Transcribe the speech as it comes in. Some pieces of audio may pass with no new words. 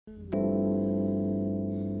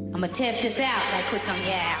I'm gonna test this out right quick on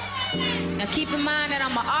y'all. Now keep in mind that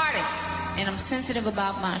I'm an artist and I'm sensitive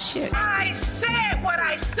about my shit. I said what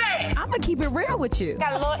I said. I'm gonna keep it real with you.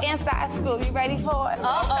 Got a little inside scoop. You ready for it?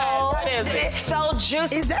 Uh-oh. What is it? It's so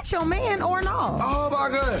juicy. Is that your man or not? Oh my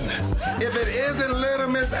goodness. If it isn't Little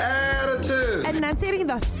Miss Attitude. And that's it,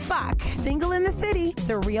 the fuck. Single in the City,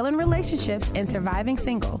 the real in relationships and surviving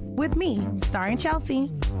single. With me, starring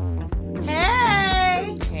Chelsea.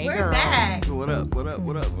 Hey, we're girl. back. What up?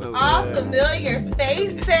 All familiar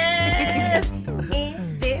faces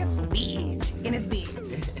in this bitch.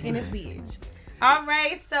 In this bitch. All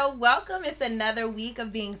right, so welcome. It's another week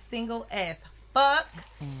of being single as fuck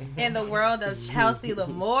in the world of Chelsea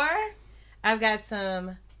Lamore. I've got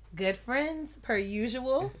some good friends, per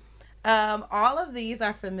usual. All of these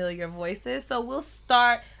are familiar voices, so we'll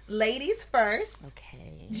start ladies first.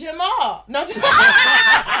 Okay. Jamal. No, Jamal.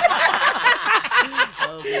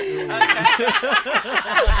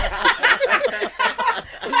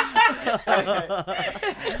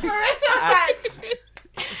 Marissa was like,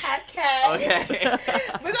 okay.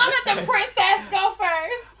 We're gonna let the princess go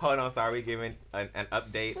first. Hold on, sorry, we giving an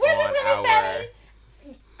update We're on just gonna say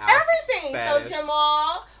everything. status. So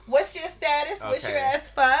Jamal, what's your status? What's your ass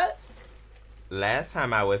fuck? Last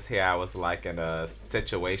time I was here, I was like in a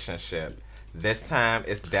situationship. This time,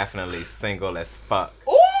 it's definitely single as fuck.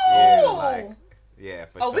 Ooh. Yeah,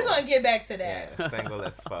 for sure. Oh, we're gonna get back to that. Yeah, single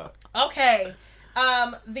as fuck. Okay.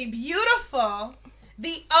 The beautiful,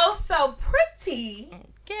 the oh so pretty,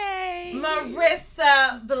 Okay.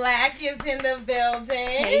 Marissa Black is in the building.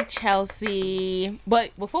 Hey, Chelsea.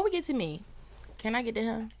 But before we get to me, can I get to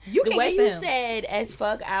him? You the can way get to you him. said as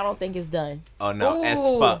fuck, I don't think it's done. Oh, no, Ooh. as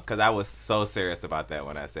fuck, because I was so serious about that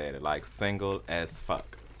when I said it. Like, single as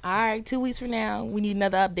fuck. All right, 2 weeks from now, we need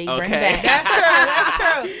another update. Okay. Bring it back. That's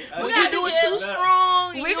true. When you do it too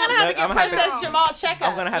strong, We're gonna have to get Princess Jamal check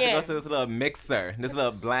I'm going to have to Yeah. go to this little mixer. This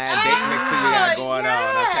little blind date mixer we got going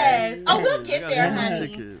on, okay? Yes. Oh, we'll get there, Gotta honey.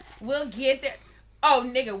 ticket. We'll get there.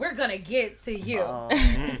 Oh, nigga, we're gonna get to you.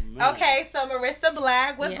 Okay, so Marissa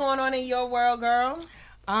Black, what's Yes. going on in your world, girl?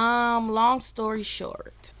 Long story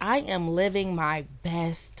short, I am living my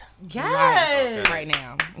best Yes. life right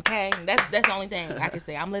now. Okay, that's the only thing I can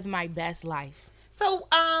say. I'm living my best life. So,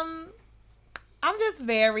 I'm just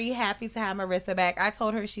very happy to have Marissa back. I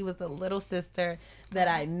told her she was the little sister that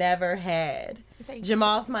I never had. Thank you.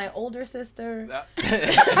 Jamal's my older sister.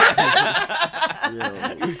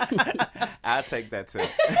 I'll take that, too.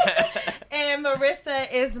 And Marissa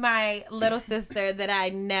is my little sister that I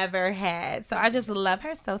never had. So I just love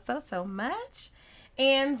her so much.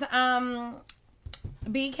 And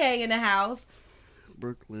BK in the house.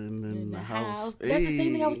 Brooklyn in the house. That's the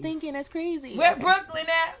same thing I was Hey, thinking. That's crazy. Where Brooklyn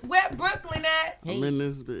at? Where Brooklyn at? I'm in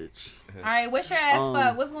this bitch. All right, what's your ass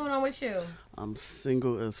fuck? What's going on with you? I'm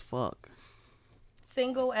single as fuck.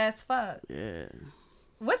 Single as fuck. Yeah.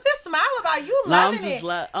 What's this smile about? You No, I'm loving just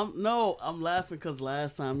it. I'm laughing because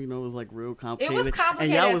last time, it was like real complicated. It was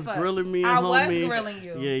complicated And y'all as was fuck. grilling me and I was homie. grilling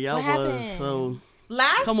you. Yeah, y'all What was. happened? So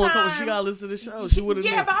Last come on. time, She gotta listen to the show. She would have.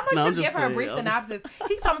 Yeah, but I'm gonna just give her a playing. brief synopsis.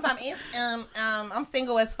 He told me something. I'm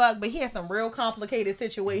single as fuck, but he had some real complicated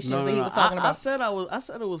situations that he was talking I about. said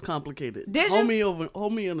it was complicated. Did you?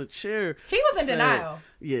 Homie in a chair. He was in said- denial.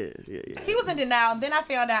 Yeah. He was in denial. Then I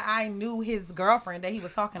found out I knew his girlfriend that he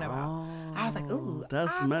was talking about. Oh, I was like, ooh,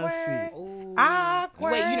 that's awkward. messy.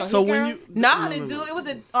 Awkward. Wait, you know So his when girl? you No, I didn't do it. It was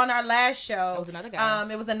on our last show. It was another guy.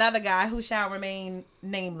 It was another guy who shall remain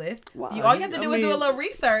nameless. Wow. All you have to do is do a little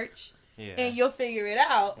research. Yeah. And you'll figure it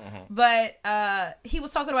out. But he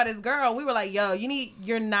was talking about his girl. We were like, yo,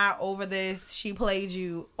 you're not over this. She played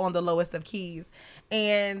you on the lowest of keys.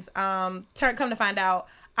 And come to find out,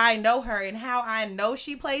 I know her, and how I know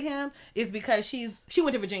she played him is because she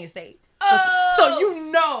went to Virginia State. So you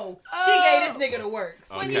know she gave this nigga the works.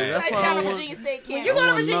 When Okay. you That's touch why I down on want- Virginia State When campus. you go to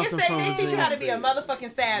want Virginia nothing State, from they teach you Virginia how to be a State.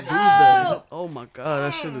 motherfucking savage. Oh my god,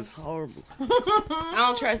 that shit is horrible. I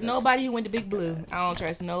don't trust nobody who went to Big Blue. I don't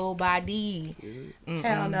trust nobody.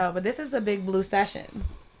 Hell no, but this is a big blue session.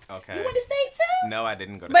 Okay. You went to state too? No, I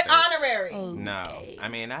didn't go to But state. honorary. No, Okay. I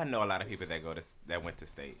mean I know a lot of people that went to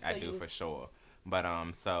state. I So do you for was- sure. But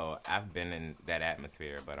so I've been in that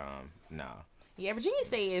atmosphere. But no. Yeah, Virginia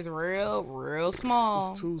State is real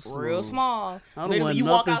small. It's too small. Real small. I don't Literally, want you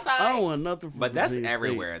walk nothing. outside. I don't want nothing from But that's Virginia State.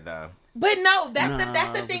 everywhere though. But no, that's the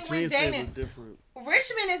Nah, thing Virginia with State's a dating. different.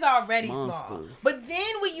 Richmond is already Monster. small. But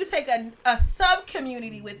then when you take a sub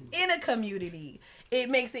community within a community, it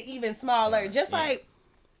makes it even smaller. Just like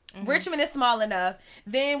Richmond is small enough.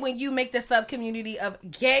 Then when you make the sub community of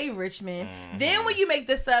gay Richmond, then when you make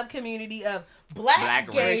the sub community of black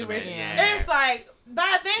gay Richmond, Richmond, yeah. it's like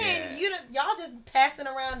by then, y'all just passing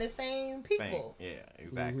around the same people. Yeah,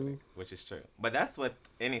 exactly. Which is true. But that's with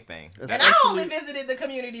anything. And I only visited the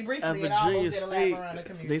community briefly and I almost did a lap around the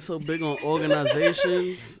community. They so big on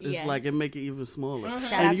organizations, it's like it make it even smaller.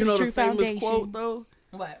 And you know the famous quote though?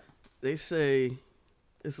 What? They say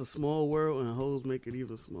it's a small world and hoes make it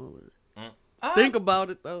even smaller. Think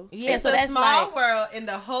about it though. Yeah, it's so that's small world and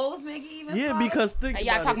the hoes make it even smaller. Because think about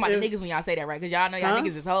y'all talking about the niggas when y'all say that, right? Because y'all know y'all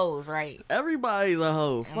niggas is hoes, right? Everybody's a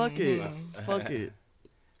hoe. Fuck it. Fuck it.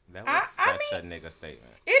 That was such a nigga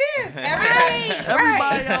statement. It is.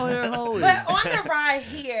 Everybody out here hoes. But on the ride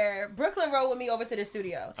here, Brooklyn rode with me over to the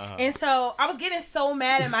studio. And so I was getting so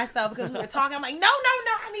mad at myself because we were talking. I'm like, no,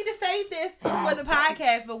 I need to save this for the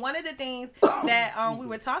podcast. But one of the things that we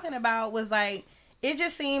were talking about was like, it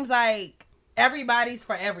just seems like everybody's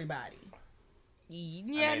for everybody.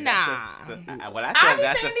 Yeah, Well, I think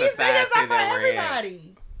that's saying these niggas are for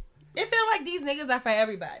everybody. It feels like these niggas are for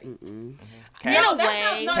everybody. In a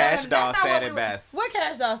way. Cash Doll said it best. What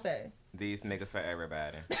Cash Doll say? These niggas for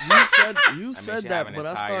everybody. You said that, but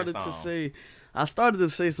I started to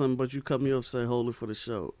say something, but you cut me off saying hold it for the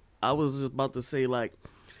show. I was just about to say, like,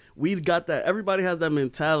 we got that. Everybody has that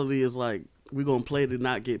mentality is like, we're going to play to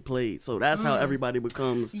not get played. So that's how everybody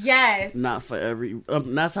becomes not for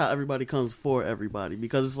that's how everybody comes for everybody.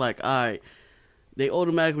 Because it's like, all right, they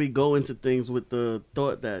automatically go into things with the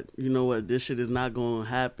thought that, you know what, this shit is not going to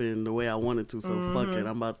happen the way I want it to. So fuck it.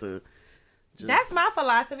 I'm about to That's my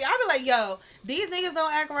philosophy. I be like, yo, these niggas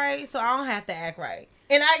don't act right, so I don't have to act right.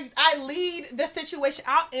 And I lead the situation.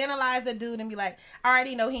 I'll analyze the dude and be like, I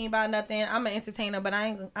already know he ain't about nothing. I'm an entertainer, but I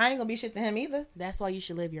ain't gonna be shit to him either. That's why you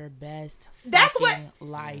should live your best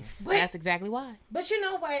life. But, that's exactly why. But you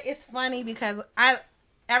know what? It's funny because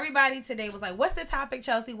everybody today was like, what's the topic,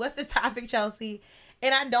 Chelsea? What's the topic, Chelsea?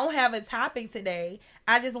 And I don't have a topic today.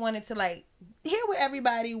 I just wanted to like hear with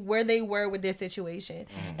everybody where they were with this situation.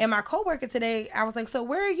 And my coworker today, I was like, so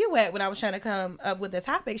where are you at when I was trying to come up with the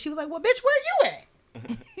topic? She was like, well, bitch, where are you at?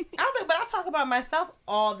 I was like, but I talk about myself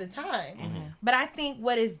all the time. But I think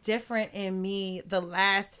what is different in me the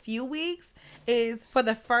last few weeks is for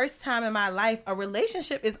the first time in my life, a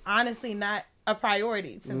relationship is honestly not a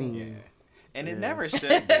priority to me. Yeah. And it never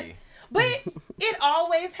should be. But it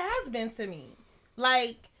always has been to me.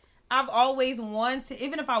 Like, I've always wanted,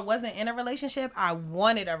 even if I wasn't in a relationship, I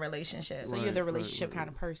wanted a relationship. So you're the relationship kind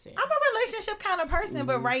of person. I'm a relationship kind of person,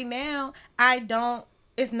 but right now, I don't.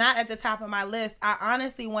 It's not at the top of my list. I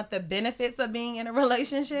honestly want the benefits of being in a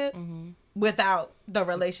relationship without the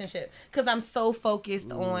relationship. Because I'm so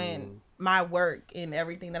focused on my work and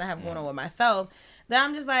everything that I have going on with myself that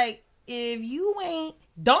I'm just like, if you ain't,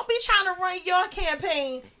 don't be trying to run your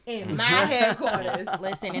campaign in my headquarters.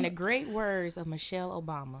 Listen, in the great words of Michelle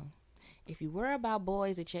Obama, if you worry about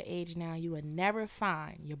boys at your age now, you would never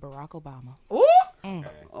find your Barack Obama. Ooh!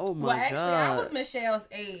 Oh my well, actually, God. I was Michelle's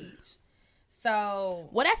age. So,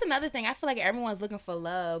 well, that's another thing. I feel like everyone's looking for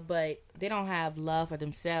love, but they don't have love for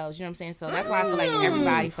themselves. You know what I'm saying? So that's why I feel like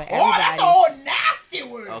everybody for everybody. Oh, that's a whole nasty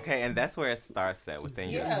word. Okay, and that's where it starts at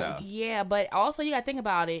within yourself. Yeah, but also you got to think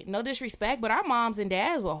about it. No disrespect, but our moms and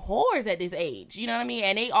dads were whores at this age. You know what I mean?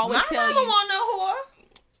 And they always tell you. My mama want no whore.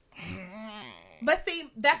 But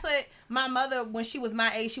see, that's what my mother, when she was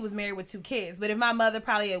my age, she was married with 2 kids. But if my mother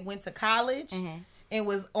probably had went to college and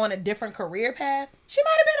was on a different career path, she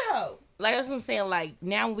might have been a hoe. Like, that's what I'm saying. Like,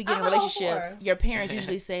 now when we get in relationships, your parents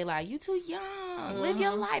usually say, like, you too young. Live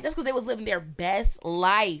your life. That's because they was living their best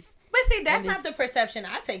life. But see, that's not the perception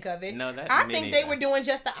I take of it. No, I think they were doing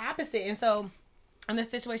just the opposite. And so, in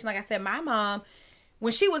this situation, like I said, my mom,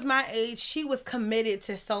 when she was my age, she was committed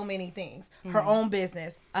to so many things. Her own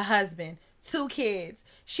business, a husband, 2 kids.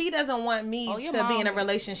 She doesn't want me to be in a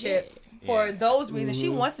relationship for those reasons. She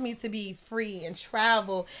wants me to be free and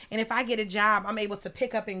travel. And if I get a job, I'm able to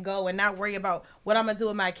pick up and go and not worry about what I'm going to do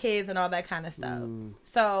with my kids and all that kind of stuff.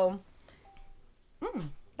 So,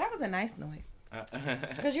 that was a nice noise.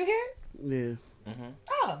 Could you hear it? Yeah.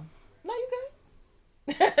 Oh, no, you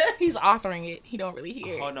good. He's authoring it. He don't really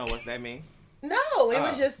hear it. Oh, no, what's that mean? No, it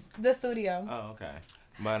was just the studio. Oh, okay.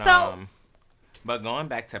 But, So- but going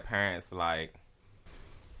back to parents, like,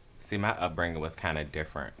 see, my upbringing was kind of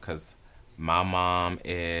different because my mom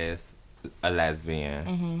is a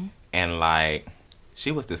lesbian and, like, she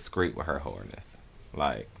was discreet with her whoreness.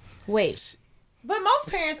 Like, wait. But most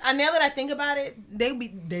parents, now that I think about it, they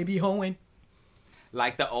be hoeing.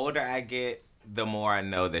 Like, the older I get, the more I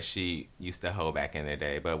know that she used to hoe back in the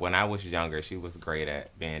day. But when I was younger, she was great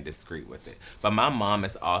at being discreet with it. But my mom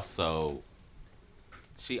is also,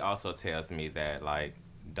 she also tells me that, like,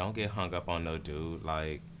 don't get hung up on no dude.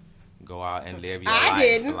 Like, go out and live your life. I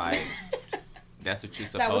didn't. Like, that's what you're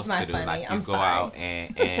supposed to do. Like, you go out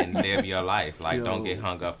and live your life. Like, don't get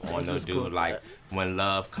hung up on no dude. Like, when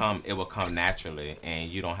love come, it will come naturally, and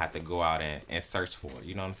you don't have to go out and search for it.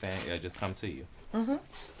 You know what I'm saying? It'll just come to you. Mm-hmm.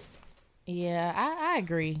 Yeah, I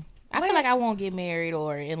agree. I feel like I won't get married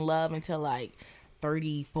or in love until like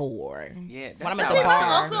 34. Yeah, when I'm at the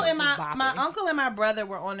bar. My uncle and my brother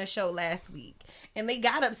were on the show last week, and they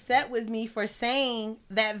got upset with me for saying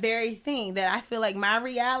that very thing. That I feel like my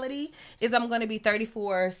reality is I'm going to be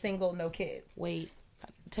 34, single, no kids. Wait,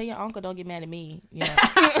 tell your uncle don't get mad at me. You know.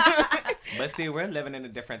 But see, we're living in a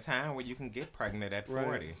different time where you can get pregnant at 40.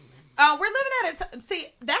 Right. We're living at see,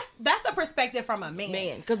 that's a perspective from a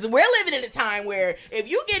man. Because we're living in a time where if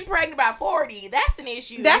you getting pregnant by 40, that's an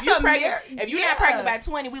issue. That's if you're not pregnant by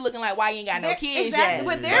 20, we looking like, why you ain't got no kids yet?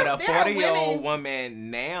 But a 40-year-old woman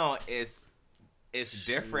now is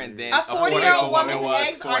different than a 40-year-old woman's was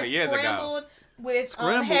eggs 40 are years scrambled ago. With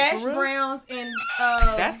hash browns and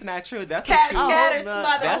that's not true. That's scattered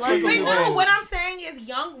smothered. Wait, no, what I'm saying is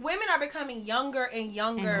women are becoming younger and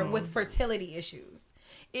younger with fertility issues.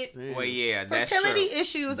 Fertility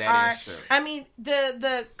issues are. I mean,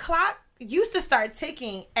 the clock used to start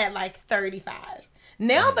ticking at like 35.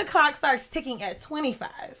 Now the clock starts ticking at 25.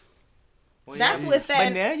 Well, that's what's that.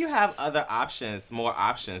 But now you have other options, more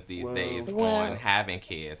options these days on having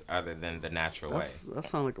kids other than the natural way. That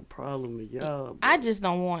sounds like a problem to y'all. I just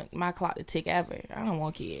don't want my clock to tick ever. I don't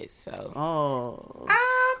want kids, so.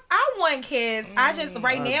 I want kids. I just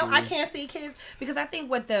now I can't see kids because I think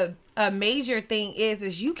what the major thing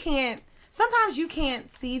is you can't. Sometimes you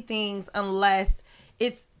can't see things unless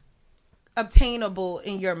it's obtainable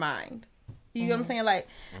in your mind. You know what I'm saying? Like,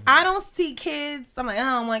 I don't see kids. I'm like, I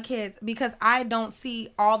don't want kids because I don't see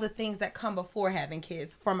all the things that come before having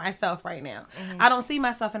kids for myself right now. I don't see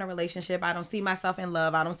myself in a relationship. I don't see myself in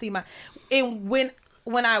love. I don't see and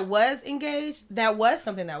when I was engaged, that was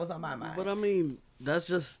something that was on my mind. But I mean,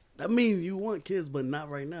 that means you want kids, but not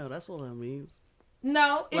right now. That's what that means.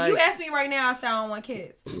 No, if you ask me right now, I say I don't want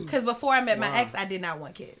kids. Because before I met my ex, I did not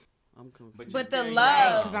want kids. I'm confused. But the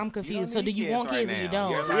love. Because I'm confused. So do you want kids and you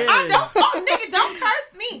don't? I don't. Nigga, don't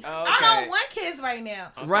curse me. Okay. I don't want kids right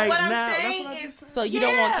now. Right what now. I'm saying is. So you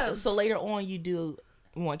don't want. So later on, you do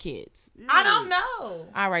want kids. I don't know.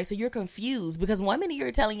 All right. So you're confused because 1 minute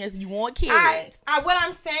you're telling us you want kids. What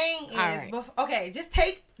I'm saying is, just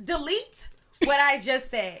delete what I just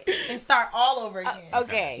said and start all over again.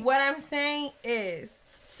 Okay. What I'm saying is,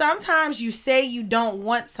 sometimes you say you don't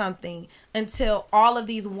want something until all of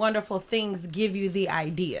these wonderful things give you the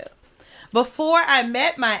idea. Before I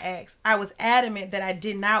met my ex, I was adamant that I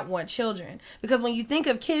did not want children. Because when you think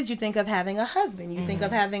of kids, you think of having a husband. You think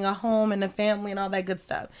of having a home and a family and all that good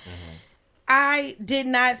stuff. I did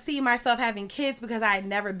not see myself having kids because I had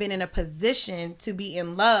never been in a position to be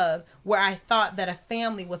in love where I thought that a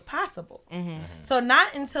family was possible. So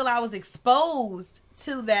not until I was exposed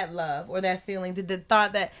to that love or that feeling did the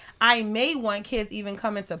thought that I may want kids even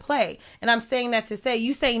come into play. And I'm saying that to say,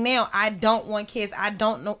 you say now, I don't want kids. I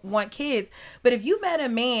don't want kids. But if you met a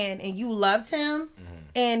man and you loved him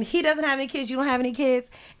and he doesn't have any kids, you don't have any kids,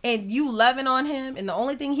 and you loving on him and the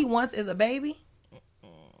only thing he wants is a baby.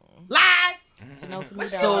 Lies.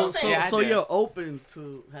 So you're open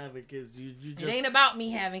to having kids. You just... It ain't about me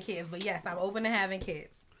having kids, but yes, I'm open to having kids.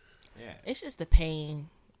 Yeah. It's just the pain.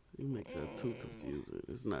 You make that too confusing.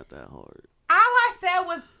 It's not that hard. All I said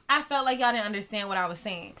was I felt like y'all didn't understand what I was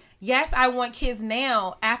saying. Yes, I want kids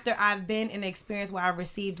now after I've been in an experience where I've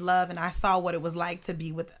received love and I saw what it was like to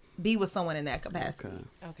be with someone in that capacity.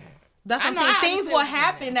 Okay. That's what I'm saying. Things will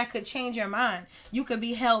happen that could change your mind. You could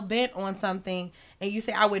be hell bent on something and you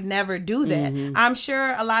say, I would never do that. I'm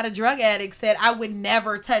sure a lot of drug addicts said, I would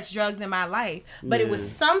never touch drugs in my life. But it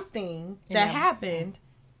was something that happened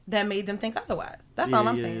that made them think otherwise. That's all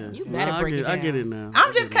I'm saying. You better break it down. I get it now.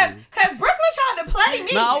 I'm just because Brooklyn tried to play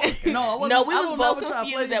me. No, we was both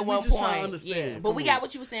confused at one point. Yeah. But we got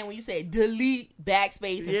what you were saying when you said delete,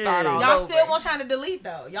 backspace, and start all Y'all over. still weren't trying to delete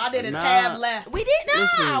though. Y'all did a tab left. We did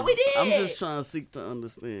not. We did. I'm just trying to seek to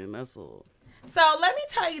understand. That's all. So let me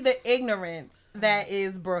tell you the ignorance that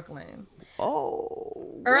is Brooklyn.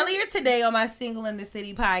 Earlier today on my Single in the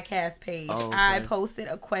City podcast page, I posted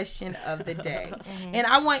a question of the day. And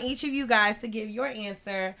I want each of you guys to give your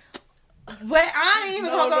answer. But I ain't even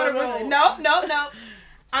going to go to Brooklyn. No.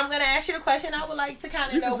 I'm going to ask you the question. I would like to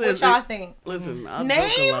kind of know what y'all think. Listen, I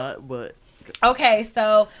joke a lot, but... Okay,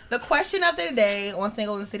 so the question of the day on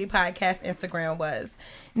Single in the City podcast Instagram was,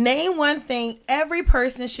 name one thing every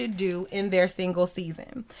person should do in their single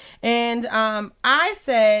season. And I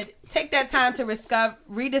said, take that time to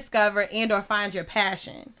rediscover and or find your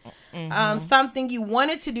passion. something you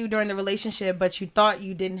wanted to do during the relationship, but you thought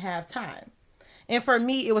you didn't have time. And for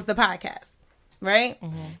me, it was the podcast, right?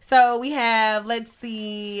 So we have, let's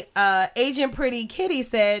see, Agent Pretty Kitty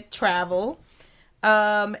said travel.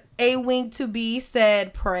 A Wink to Be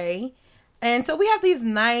said pray. And so we have these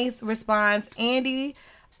nice response. Andy,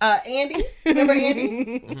 remember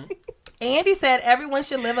Andy? Andy said everyone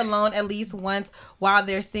should live alone at least once while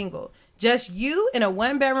they're single. Just you in a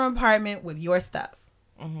 1-bedroom apartment with your stuff.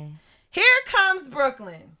 Here comes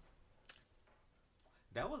Brooklyn.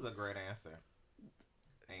 That was a great answer,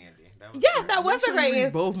 Andy. That was a great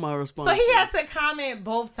answer. Both my responses. So he had to comment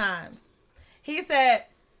both times. He said,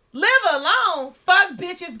 live alone, fuck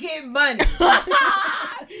bitches, get money.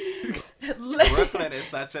 Brooklyn is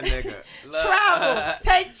such a nigga. Travel,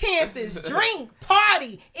 take chances, drink,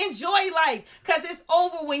 party, enjoy life, because it's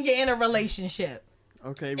over when you're in a relationship.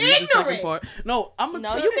 Okay, read the second part. No, I'm gonna.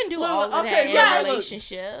 No, you can do all of that in a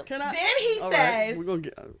relationship. Can I? Then he all says, right, we're gonna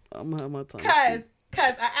get. I'm gonna have my time.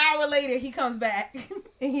 Cause an hour later he comes back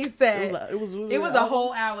and he said it was a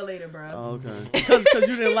whole hour later, bro. Oh, okay. Because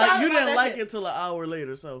you didn't like it till an hour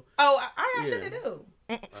later. So I got shit to do.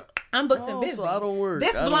 I'm booked and busy. So I don't work.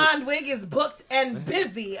 This blonde wig is booked and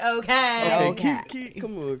busy. Okay. Keep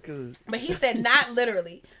come on, cause. But he said not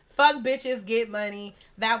literally. Fuck bitches, get money.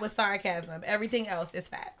 That was sarcasm. Everything else is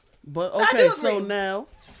facts. But okay, so now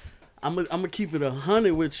I'm gonna keep it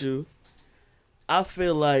 100 with you. I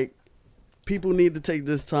feel like people need to take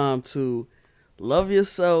this time to love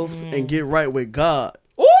yourself and get right with God.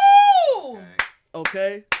 Ooh.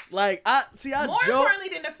 Okay. Like I more importantly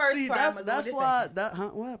than the first part. That's why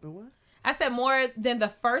what happened? What? I said more than the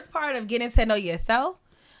first part of getting to know yourself.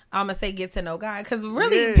 I'm going to say get to know God. Because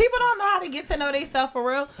really, people don't know how to get to know themselves for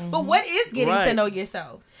real. But what is getting to know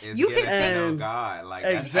yourself? You can to know God. Like,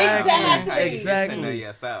 exactly. Get to know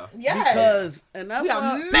yourself. Yes. Because, and that's we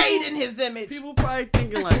are made in his image. People probably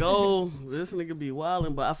thinking like, oh, this nigga be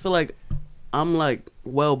wilding. But I feel like I'm like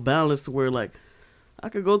well balanced to where like I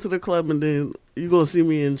could go to the club and then you going to see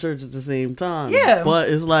me in church at the same time. Yeah. But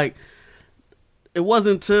it's like, it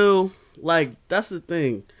wasn't till, like, that's the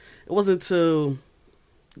thing. It wasn't till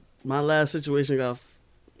my last situation got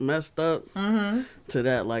messed up to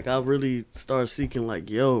that, like, I really started seeking, like,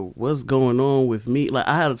 yo, what's going on with me? Like,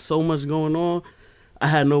 I had so much going on. I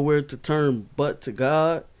had nowhere to turn but to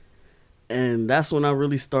God. And that's when I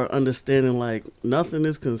really start understanding, like, nothing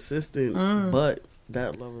is consistent but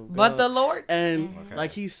that love of God. But the Lord. And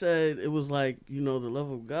like he said, it was like, you know, the love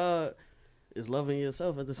of God is loving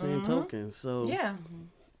yourself at the same token. So, yeah.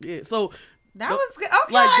 So, that was good.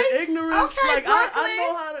 Okay. Like the ignorance, okay, like I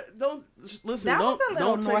know how to. Don't listen. That was a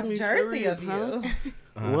little don't North take me Jersey serious, of you.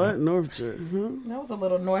 What North Jersey? That was a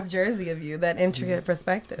little North Jersey of you. That intricate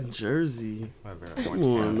perspective. Jersey. Come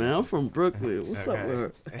on, man. I'm from Brooklyn. What's up with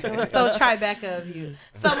her? It was so Tribeca of you.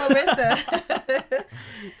 So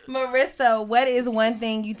Marissa, what is one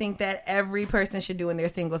thing you think that every person should do in their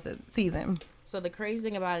single season? So the crazy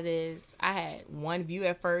thing about it is I had one view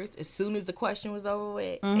at first as soon as the question was over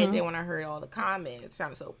with. And then when I heard all the comments, it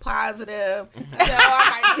sounded so positive. So I'm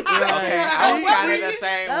like, I was kind of the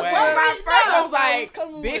same way. I was like,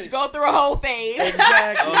 bitch, go through a whole phase.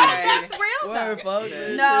 Exactly. That's real,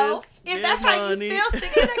 though. No, if that's how you feel,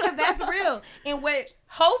 stick in it, because that's real. And with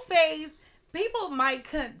whole phase, people might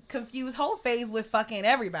confuse whole phase with fucking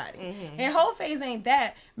everybody. And whole phase ain't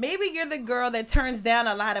that. Maybe you're the girl that turns down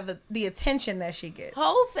a lot of the attention that she gets.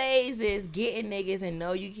 Whole phase is getting niggas and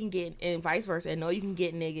know you can get, and vice versa, and know you can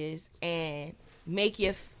get niggas and make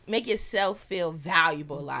yourself feel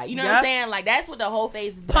valuable. Like, you know what I'm saying? Like, that's what the whole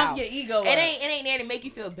phase is about. Pump your ego up. It ain't there to make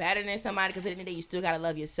you feel better than somebody, because at the end of the day, you still gotta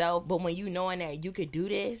love yourself. But when you knowing that you could do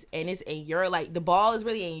this, and it's in your, like, the ball is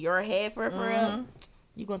really in your head for real,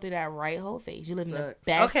 you going through that right whole phase. You living the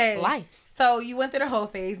best life. So you went through the whole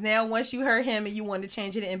phase. Now, once you heard him and you wanted to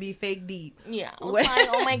change it and be fake deep. Yeah. I was like,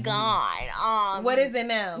 oh my God. What is it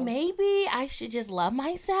now? Maybe I should just love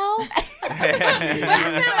myself. But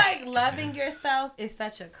I feel like loving yourself is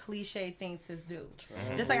such a cliche thing to do.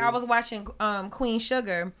 Just like I was watching Queen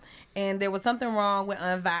Sugar, and there was something wrong with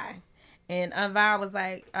Unvi. And Unvi was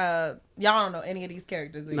like, y'all don't know any of these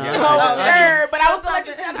characters. But I was like,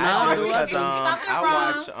 I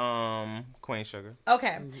watch Queen Sugar.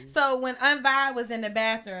 Okay. So when Unvi was in the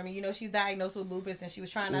bathroom, and you know, she's diagnosed with lupus, and she was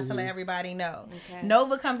trying not to let everybody know. Okay.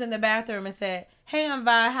 Nova comes in the bathroom and said, hey,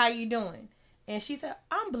 Unvi, how you doing? And she said,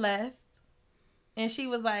 I'm blessed. And she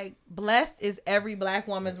was like, blessed is every black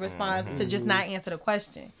woman's response to just not answer the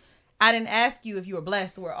question. I didn't ask you if you were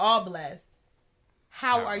blessed. We're all blessed.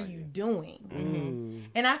 How are you doing?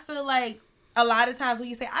 And I feel like a lot of times when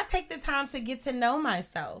you say, I take the time to get to know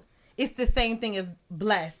myself, it's the same thing as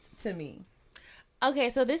blessed to me.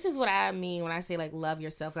 Okay, so this is what I mean when I say like love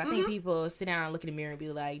yourself. I think people sit down and look in the mirror and be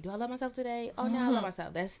like, "Do I love myself today? Oh no, I love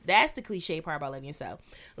myself." That's the cliche part about loving yourself.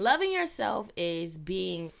 Loving yourself is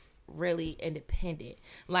being really independent.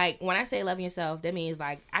 Like when I say loving yourself, that means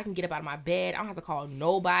like I can get up out of my bed. I don't have to call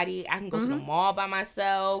nobody. I can go to the mall by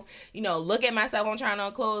myself. Look at myself. I'm trying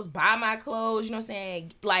on clothes, buy my clothes. You know what I'm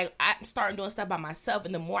saying? Like I'm starting doing stuff by myself,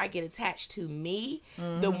 and the more I get attached to me,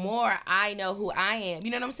 the more I know who I am.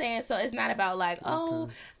 You know what I'm saying? So it's not about like, oh,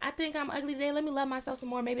 I think I'm ugly today. Let me love myself some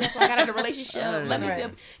more. Maybe that's why I got out of a relationship. Let me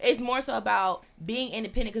feel. It's more so about being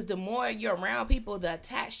independent, because the more you're around people, the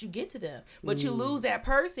attached you get to them. But you lose that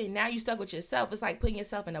person. Now you stuck with yourself. It's like putting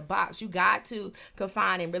yourself in a box. You got to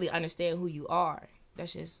confine and really understand who you are.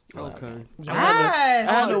 That's just okay. Yes.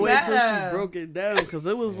 I had to wait till she broke it down, because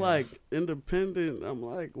it was like independent. I'm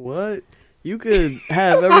like, what? You could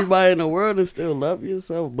have everybody in the world and still love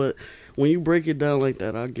yourself, but when you break it down like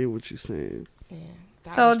that, I get what you're saying. Yeah.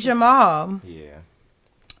 So Yeah. Jamal,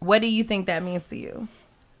 what do you think that means to you?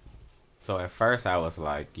 So at first I was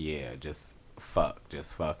like, yeah, just fuck. All the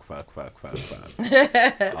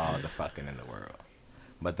fucking in the world.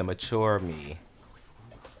 But the mature me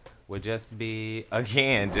would just be,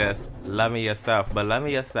 again, just loving yourself. But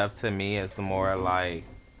loving yourself to me is more like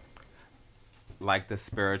the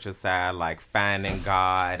spiritual side, like finding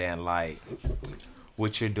God and like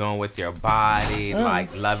what you're doing with your body,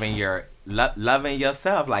 like loving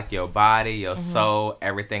yourself, like your body, your soul,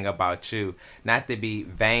 everything about you. Not to be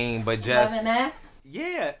vain, but just Loving that?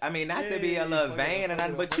 yeah. I mean, not to be a little vain and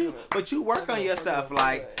nothing, but you work on yourself.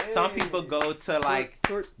 Like some people go to like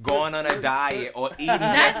going on a diet or eating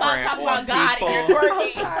That's why I'm different, talking or about God people. and you're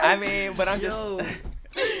twerking. I mean, but I'm just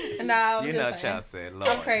No, you know, Chelsea, Lord,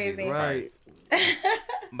 I'm crazy. Jesus Right. Christ.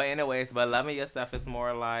 But anyways, but loving yourself is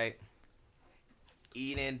more like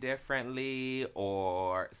eating differently,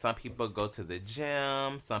 or some people go to the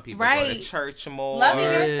gym, some people go to church more. Loving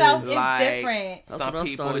yourself like, is different. Some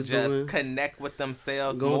people just connect with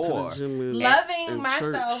themselves more. To the gym and, Loving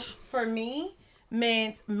myself church. for me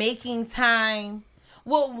meant making time.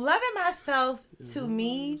 Well, loving myself to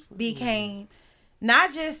me became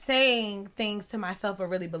not just saying things to myself, but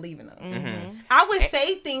really believing them. I would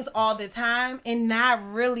say things all the time and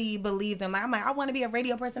not really believe them. Like I'm like, I want to be a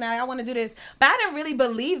radio personality. I want to do this, but I didn't really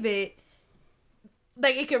believe it.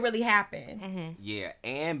 Like it could really happen. Yeah,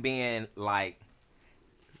 and being like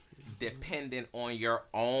dependent on your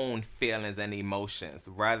own feelings and emotions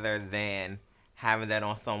rather than having that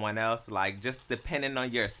on someone else. Like just depending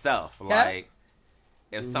on yourself. Like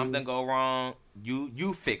if something go wrong,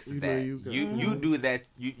 you fix that. You do that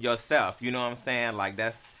yourself. You know what I'm saying? Like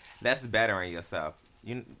that's bettering yourself.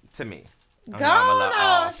 To me. I'm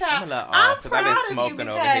proud because I've been smoking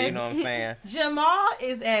over here. You know what I'm saying? Jamal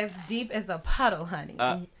is as deep as a puddle, honey.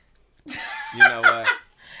 You know what?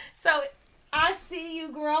 So I see you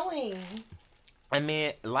growing. I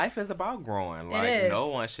mean, life is about growing. Like no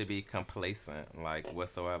one should be complacent, like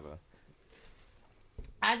whatsoever.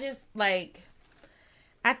 I just like.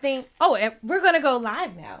 I think. Oh, we're gonna go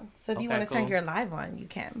live now. So if you want to turn your live on, you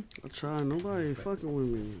can. I'm trying. Nobody fucking with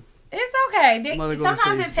me. It's okay.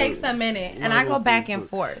 Sometimes it takes a minute, and I go back and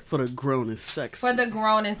forth. For the grown and sexy. For the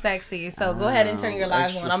grown and sexy. So go ahead and turn your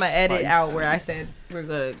live on. I'm gonna edit out where I said we're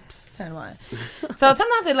gonna turn on. So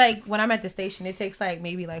sometimes it like when I'm at the station, it takes like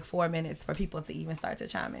maybe like 4 minutes for people to even start to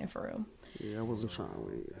chime in for real. Yeah, I wasn't trying to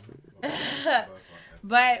wait.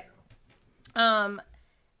 But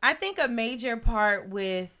I think a major part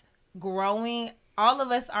with growing, all of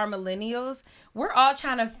us are millennials. We're all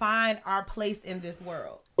trying to find our place in this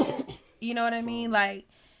world. You know what I mean? Like,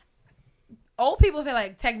 old people feel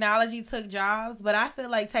like technology took jobs, but I feel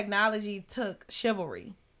like technology took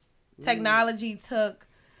chivalry. Technology took...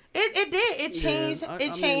 It did. It changed.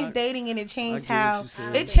 It changed dating, and it changed how...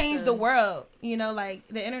 It changed the world. You know, like,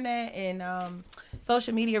 the internet and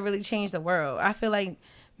social media really changed the world. I feel like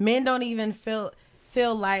men don't even feel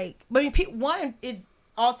like... I mean, one, it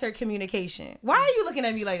altered communication. Why are you looking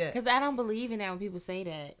at me like that? Because I don't believe in that when people say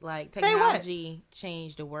that. Like, technology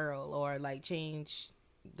changed the world, or, like, changed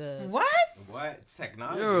the... What?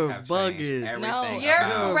 Technology You're have bugging. changed everything. No,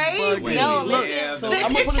 you're crazy. No, listen. So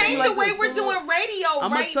it changed the way we're doing radio now.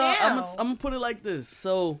 I'm going to put it like this.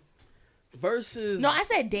 So, versus... No, I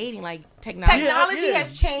said dating, like, technology. Technology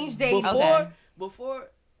has changed dating. Before,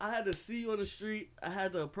 I had to see you on the street. I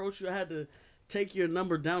had to approach you. I had to take your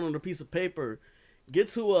number down on a piece of paper, get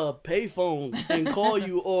to a payphone and call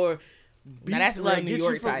you, or Now that's real New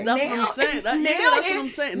York type. That's what I'm saying. That's what I'm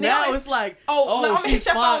saying. Now it's like, she's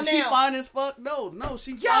fine. She fine as fuck. No,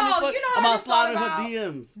 she fine as fuck. I'm out sliding her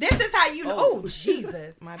DMs. This is how you know. Oh,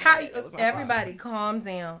 Jesus. Everybody calm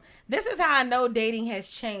down. This is how I know dating has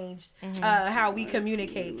changed how we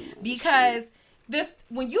communicate. Because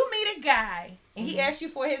when you meet a guy and he asks you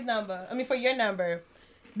for your number,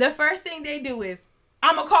 the first thing they do is,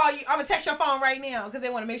 I'm going to call you. I'm going to text your phone right now because they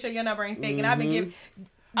want to make sure your number ain't fake. And I've been giving...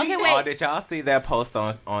 Okay, wait. Oh, did y'all see that post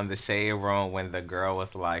on the Shade Room when the girl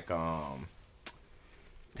was like, damn,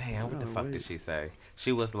 what the fuck did she say?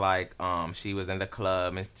 She was like, she was in the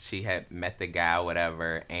club and she had met the guy or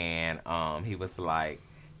whatever, and he was like,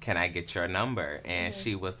 can I get your number? And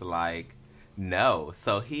she was like, no.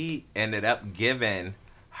 So he ended up giving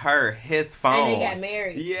her his phone. And they got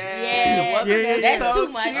married. Yeah. That's too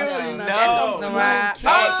much. That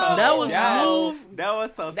was smooth. That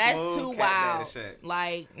was so That's smooth. too wild.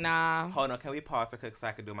 Like, nah. Hold on, can we pause real quick so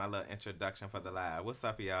I can do my little introduction for the live? What's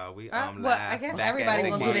up, y'all? We live. Well, I guess everybody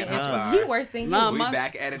gonna do the intro. You worse than you. We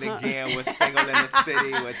back at it again with Single in the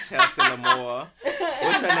City with Chelsea Lamore.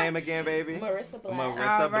 What's your name again, baby? Marissa Black.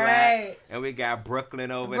 Marissa Black. And we got Brooklyn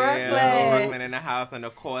over there. Brooklyn in the house, and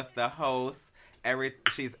of course the host.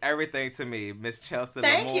 She's everything to me, Miss Chelsea Lamore.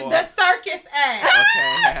 Thank you, the circus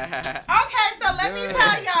act. Okay, so let me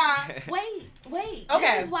tell y'all. Wait.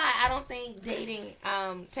 Okay. This is why I don't think dating,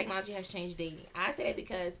 technology has changed dating. I say that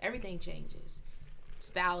because everything changes.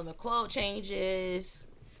 Style of the clothes changes,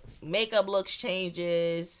 makeup looks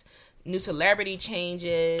changes, new celebrity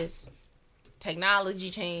changes, technology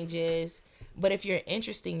changes. But if you're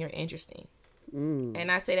interesting, you're interesting.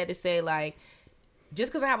 And I say that to say, like,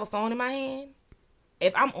 just because I have a phone in my hand,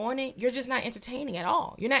 if I'm on it, you're just not entertaining at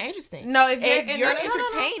all. You're not interesting. No, if you're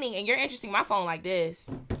entertaining and you're interesting, my phone like this,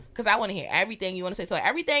 because I want to hear everything you want to say. So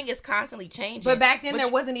everything is constantly changing. But back then, there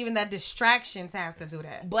wasn't even that distraction time to do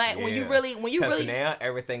that. But when you really now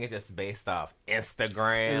everything is just based off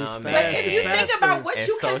Instagram. But if you think about what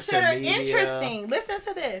you consider interesting, listen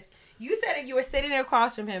to this. You said if you were sitting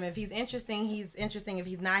across from him, if he's interesting, he's interesting. If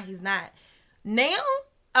he's not, he's not. Now,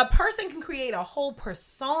 a person can create a whole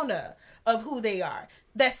persona of who they are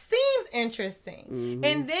that seems interesting.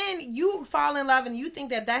 And then you fall in love and you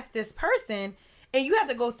think that that's this person, and you have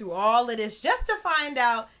to go through all of this just to find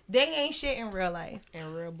out they ain't shit in real life.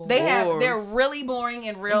 And real boring. They're really boring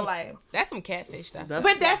in real life. That's some catfish stuff.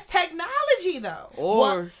 But that's technology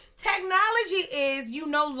though. Technology is you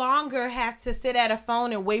no longer have to sit at a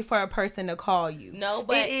phone and wait for a person to call you. No,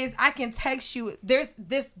 but it is I can text you. There's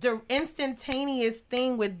this instantaneous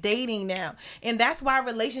thing with dating now, and that's why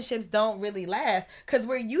relationships don't really last, because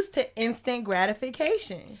we're used to instant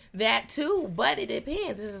gratification. That too, but it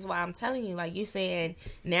depends. This is why I'm telling you, like you saying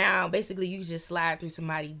now, basically you just slide through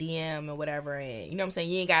somebody DM or whatever, and you know what I'm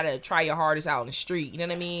saying, you ain't gotta try your hardest out in the street. You know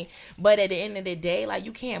what I mean? But at the end of the day, like,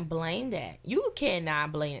 you can't blame that. You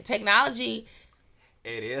cannot blame it. Technology.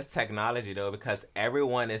 It is technology though, because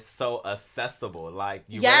everyone is so accessible. Like,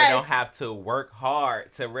 you really don't have to work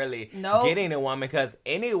hard to really get any woman, because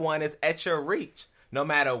anyone is at your reach, no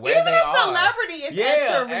matter where even they are. Even a celebrity is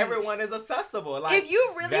at your reach. Everyone is accessible. Like, if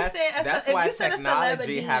you really that's why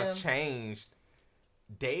technology have changed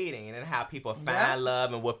dating and how people find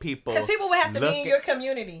love and what people. Because people would have to be in your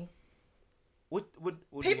community. What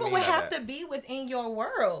people would have to be within your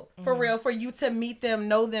world for real for you to meet them,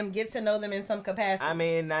 know them, get to know them in some capacity. I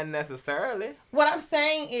mean, not necessarily. What I'm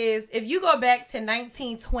saying is, if you go back to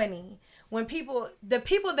 1920, when the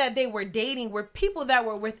people that they were dating were people that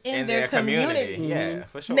were within their community. Yeah,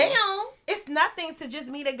 for sure. Now it's nothing to just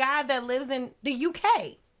meet a guy that lives in the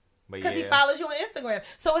UK. Because he follows you on Instagram.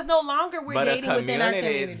 So it's no longer we're dating within our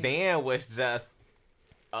community. Then was just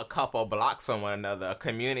a couple blocks from one another. A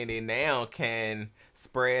community now can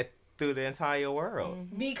spread through the entire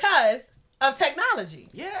world because of technology.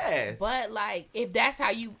 Yeah, but like, if that's how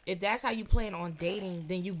you plan on dating,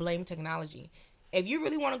 then you blame technology. If you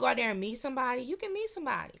really want to go out there and meet somebody, you can meet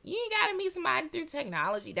somebody. You ain't gotta meet somebody through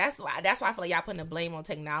technology. That's why I feel like y'all putting the blame on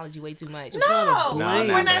technology way too much. No,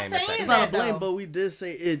 we're not saying that though. But we did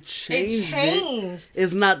say it changed.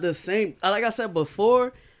 It's not the same. Like I said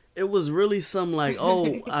before, it was really some like,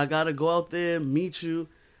 oh, I gotta go out there, meet you.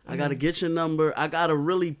 I gotta get your number. I gotta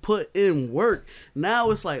really put in work.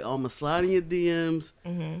 Now it's like, oh, I'm gonna slide in your DMs,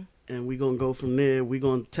 and we gonna go from there. We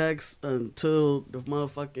gonna text until the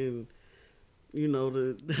motherfucking, you know,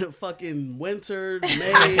 the fucking winter,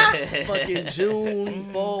 May, fucking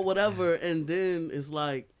June, fall, whatever. And then it's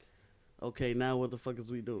like, okay, now what the fuck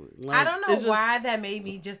is we doing? Like, I don't know why that made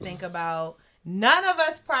me just think about none of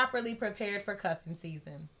us properly prepared for cuffing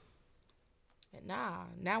season. Nah,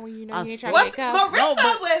 now when you know you ain't trying to get caught.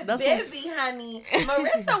 Marissa was busy, honey.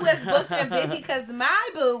 Marissa was booked and busy because my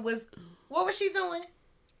boo was, what was she doing?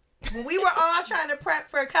 When we were all trying to prep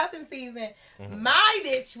for cuffing season, my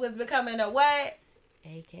bitch was becoming a what?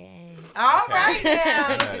 AKA. All right now.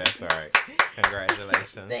 No, that's all right.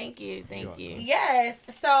 Congratulations. Thank you. Yes.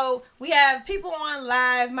 So we have people on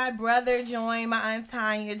live. My brother joined. My Aunt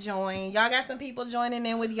Tanya joined. Y'all got some people joining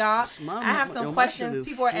in with y'all. I have some questions.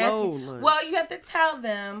 People are asking. Well, you have to tell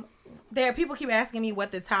them. People keep asking me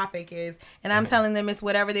what the topic is, and I'm telling them it's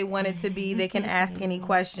whatever they want it to be. They can ask any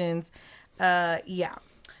questions. Yeah.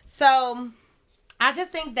 So I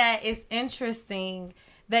just think that it's interesting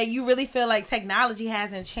that you really feel like technology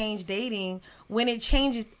hasn't changed dating when it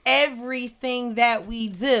changes everything that we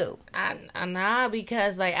do. Nah,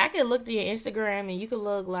 because like I could look through your Instagram and you could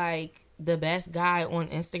look like the best guy on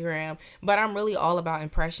Instagram, but I'm really all about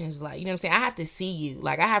impressions. Like, you know what I'm saying? I have to see you.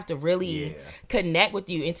 Like, I have to really connect with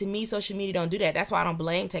you. And to me, social media don't do that. That's why I don't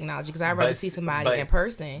blame technology, because I'd rather see somebody in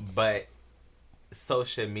person. But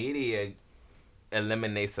social media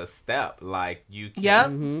eliminates a step. Like, you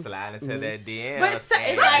can slide into their DMs. But it's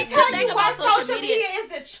like the thing about social media is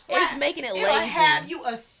the trap. It's making it lazy. It'll have you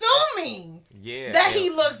assuming that he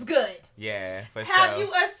looks good. Yeah, for sure. Have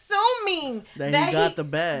you assuming that he got the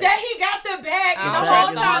bag. That he got the bag and the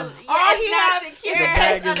whole time all he has is the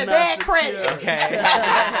case of the bag credit. Okay.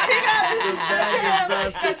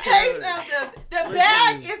 The case of the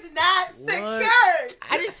bag is not secured.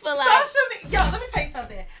 I just feel like social media. Yo, let me tell you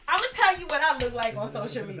something. I'm gonna tell you what I look like on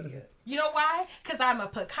social media. You know why? Because I'm a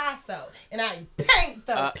Picasso and I paint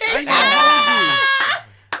the picture.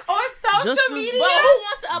 On social media. But who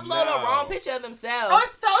wants to upload a wrong picture of themselves? On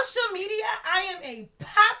social media, I am a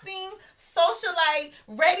popping socialite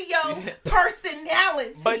radio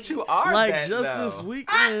personality. But you are like that, just though. this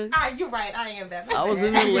weekend. You're right. I am that. I was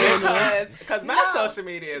in Atlanta. Because my social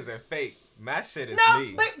media isn't fake. My shit is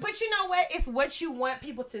me. But you know what? It's what you want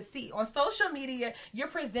people to see. On social media, you're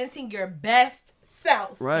presenting your best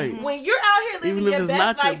self. Right. When you're out here living your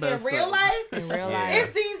best life in real life,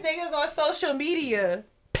 it's these niggas on social media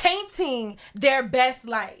painting their best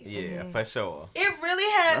life. Yeah, for sure. It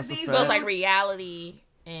really has these. So it's like reality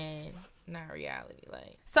and not reality.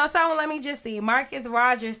 Like. So let me just see. Marcus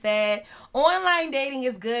Rogers said, online dating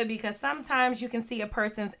is good because sometimes you can see a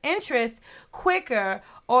person's interest quicker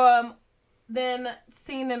than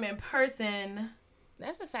seeing them in person.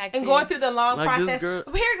 That's a fact. And too. going through the long process. Here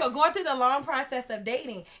you go. Going through the long process of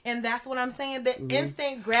dating. And that's what I'm saying. The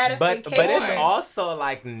instant gratification. But it's also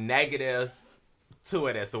like negatives to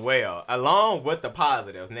it as well. Along with the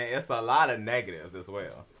positives. Now, it's a lot of negatives as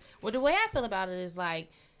well. Well, the way I feel about it is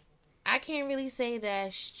like, I can't really say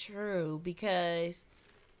that's true because...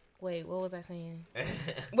 Wait, what was I saying?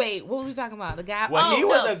 Wait, what was we talking about? The guy. Well, he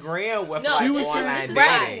was agreeing with online dating.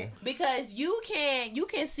 Right. Because you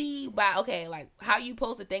can see by like how you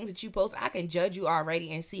post the things that you post. I can judge you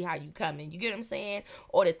already and see how you coming. You get what I'm saying?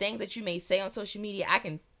 Or the things that you may say on social media, I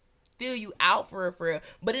can feel you out for real.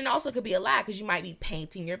 But it also could be a lie because you might be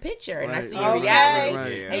painting your picture and I see your reality.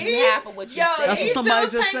 Right. And you half of what you said. That's what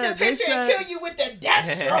somebody just said. They said kill you with the death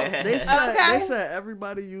stroke. They said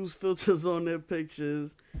everybody use filters on their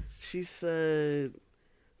pictures. She said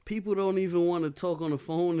people don't even want to talk on the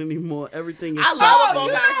phone anymore. Everything is I love a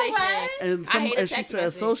phone conversation. And she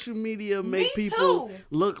said social media make people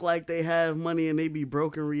look like they have money and they be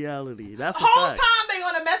broken reality. That's a whole fact. time they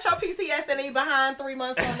on a Metro PCS and they behind 3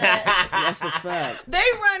 months on that. That's a fact. They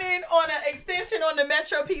running on an extension on the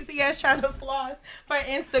Metro PCS trying to floss for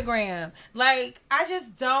Instagram. Like, I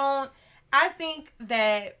just don't. I think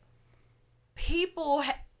that people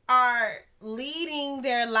are leading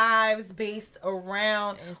their lives based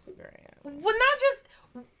around Instagram. Well, not just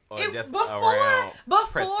before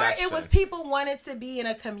it was people wanted to be in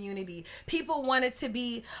a community. People wanted to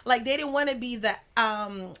be like, they didn't want to be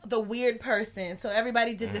the weird person, so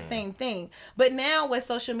everybody did the same thing. But now what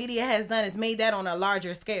social media has done is made that on a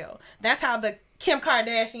larger scale. That's how the Kim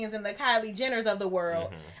Kardashians and the Kylie Jenners of the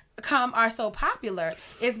world are so popular.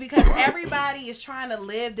 It's because everybody is trying to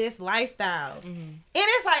live this lifestyle. And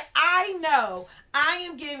it's like, I know I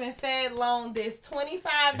am giving Fed Loan this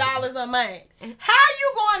 $25 a month. How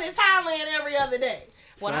you going to Thailand every other day?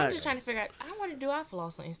 Well, I'm just trying to figure out, do I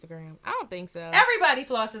floss on Instagram? I don't think so. Everybody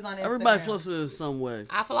flosses on Instagram. Everybody flosses in some way.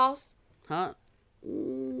 I floss? Huh? Oh,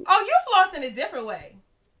 you floss in a different way.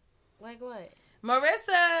 Like what?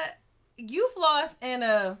 Marissa, you floss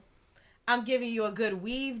in I'm giving you a good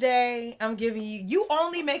weave day. I'm giving you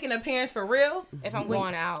only make an appearance for real. If I'm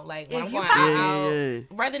going out, like when I'm going out.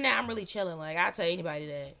 Rather than that, I'm really chilling. Like, I'll tell anybody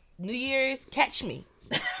that. New Year's, catch me.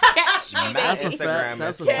 Catch me, baby. That's a fact.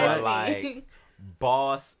 That's a fact. Like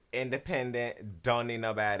boss, independent, don't need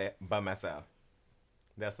nobody but myself.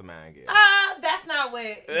 That's what mine get. That's not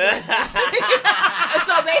what. So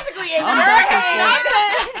basically, in your head,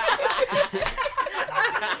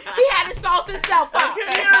 he had to sauce himself up. You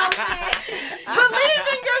know what I'm saying? Believe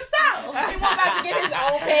in yourself. He wasn't about to get his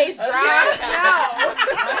own page dry. No.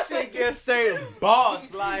 That shit get straight boss.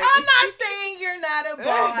 Like, I'm not saying you're not a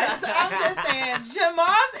boss. I'm just saying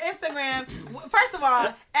Jamal's Instagram. First of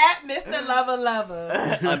all, at Mr. Lover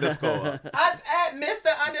Lover underscore. At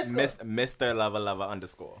Mr. underscore. Mr. Lover Lover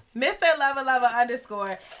underscore. Mr. Lover Lover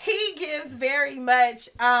underscore. He gives very much.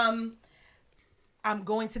 I'm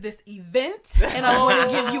going to this event and I'm going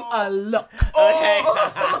to give you a look. Okay.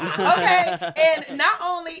 Okay. And not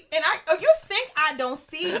only, you think I don't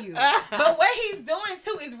see you, but what he's doing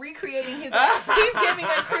too is recreating he's giving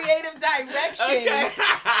a creative direction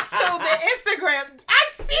to the Instagram. I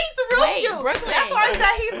see through you. Brooklyn. That's why I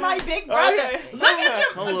said he's my big brother. Okay. Look at you.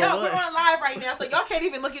 Yo, we're on live right now, so y'all can't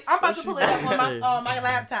even look at. I'm about to pull it up on my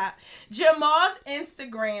laptop. Jamal's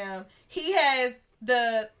Instagram, he has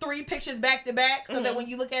the 3 pictures back to back so that when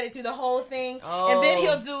you look at it through the whole thing, and then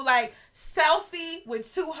he'll do like selfie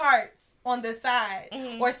with 2 hearts on the side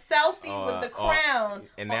or selfie with the crown.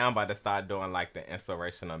 And now I'm about to start doing like the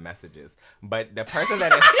inspirational messages. But the person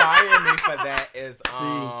that inspired me for that is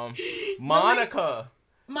Monica.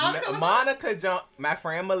 Monica, my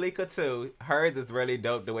friend Malika too. Hers is really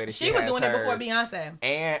dope the way that she was doing hers. it before Beyonce.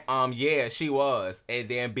 And yeah, she was. And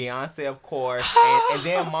then Beyonce, of course, and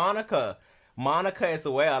then Monica as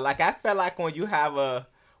well. Like, I feel like when you have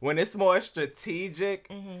when it's more strategic,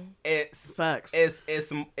 it's facts.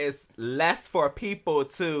 It's less for people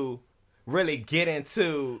to really get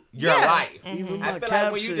into your life. Even I my feel captions.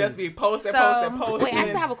 like when you just be posting. Wait, I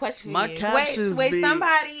still have a question for you. My captions Wait,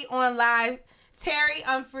 somebody on live, Terry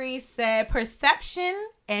Humphreys said perception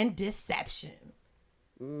and deception.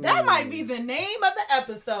 That might be the name of the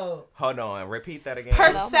episode. Hold on, repeat that again.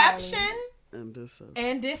 Perception and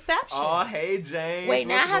deception. Oh, hey, James. Wait,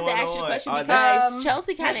 now I have to ask you a question because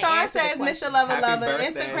Chelsea kind of Rashawn answered says the question. Mr. Lover Happy Lover.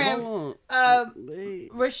 birthday. Instagram,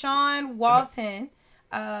 Rashawn Walton.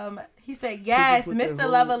 He said, yes, Mr.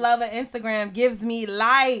 Lover Lover Instagram gives me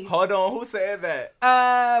life. Hold on, who said that?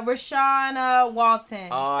 Rashawn Walton.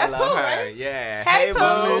 Oh, that's I love cool, her. right? Yeah. Hey,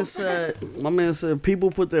 boo. My man said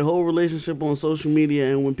people put their whole relationship on social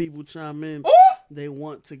media, and when people chime in, they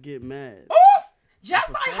want to get mad.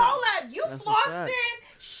 Just like, hold up, you flossing,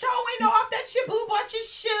 showing off that your boo bought you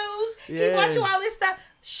shoes. Yeah. He bought you all this stuff.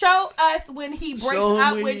 Show us when he breaks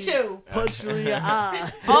up with you. Punch you in your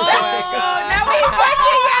eye. Now he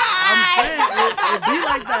punching your eye. I'm saying, it be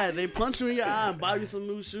like that. They punch you in your eye and buy you some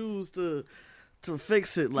new shoes to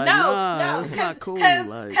fix it. Like, no, it's not cool.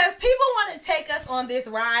 Because people want to take us on this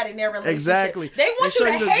ride in their relationship. Exactly. They want you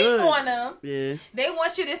to hate good on them. Yeah. They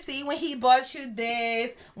want you to see when he bought you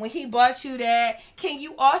this, when he bought you that. Can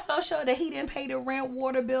you also show that he didn't pay the rent,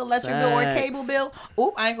 water bill, electric bill, or cable bill?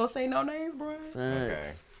 Oop, I ain't gonna say no names, bro.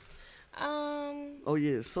 Okay. Oh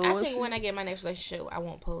yeah. So I think when I get my next relationship, I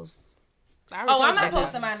won't post. I'm not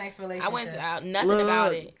posting my next relationship. I went out nothing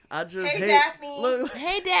about it. I just hey, hate. Daphne. Look,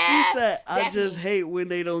 hey, Dad. She said, Daphne. "I just hate when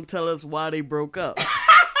they don't tell us why they broke up."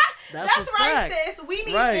 That's a right, fact. sis. We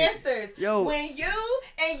need answers. Yo, when you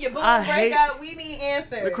and your boo break up, we need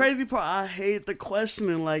answers. The crazy part, I hate the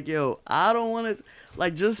questioning. Like, yo, I don't want to.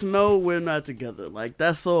 Like, just know we're not together. Like,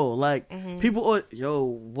 that's all. Like, people, yo,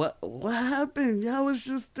 what happened? Y'all was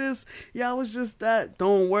just this. Y'all was just that.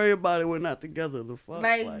 Don't worry about it. We're not together. The fuck.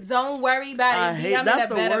 Like, don't worry about it. I hate. That's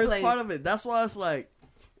the worst place. part of it. That's why it's like,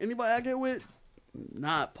 anybody I get with,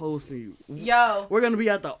 not posting you. Yo, we're gonna be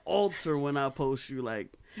at the altar when I post you. Like,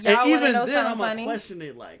 y'all and even know then, I'm funny? gonna question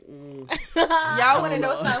it. Like, y'all want to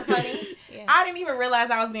know something funny? Yeah. I didn't even realize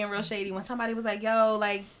I was being real shady when somebody was like, "Yo,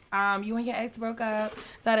 like, you and your ex broke up.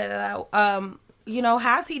 You know,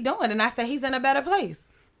 how's he doing?" And I said, "He's in a better place."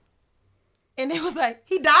 And it was like,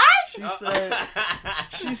 "He died?" She said.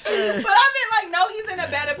 But I mean, like, no, he's in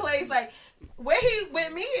a better place. Like, where he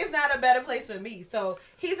with me is not a better place for me. So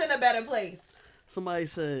he's in a better place. Somebody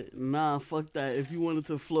said, "Nah, fuck that. If you wanted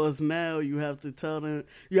to floss now, you have to tell them.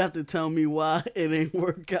 You have to tell me why it ain't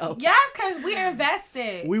work out." Yes, because we're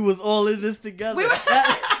invested. We was all in this together. Yo,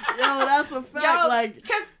 that's a fact. Yo, like,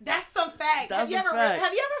 because that's some fact. Have you ever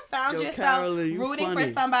found yourself Carolyn, rooting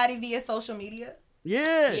for somebody via social media?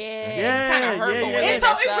 Yeah. It's kind of hurtful. And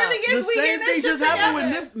so it really is. The same thing just happened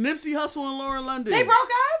with Nipsey Hussle and Lauren London. They broke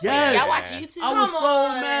up? Yes. Y'all watch YouTube? I was so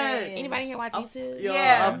mad. Anybody here watch YouTube?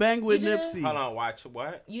 Yeah. I bang with Nipsey. Hold on, watch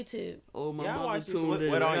what? YouTube. Oh, my Y'all mother watch tuned YouTube?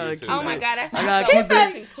 in. What on YouTube? Oh my God, that's I gotta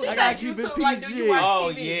keep it PG. Like, do you watch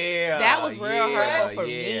Oh TV? yeah. That was real hurtful for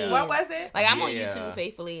yeah. me. What was it? Like, I'm on Yeah. YouTube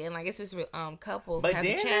faithfully, and like it's this couple. But has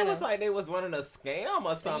then a it channel. was like they was running a scam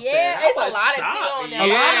or something. Yeah, I it's a was lot of shocked. tea on there.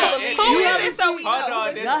 Yeah. A lot of And- people. Who You is haven't it so we seen- know? Hold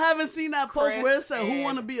on, Y'all haven't seen that post Chris where it said who and-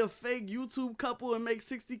 want to be a fake YouTube couple and make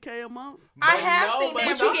 $60K a month? I have seen that.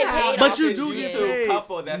 But you get paid But off you this do get YouTube paid.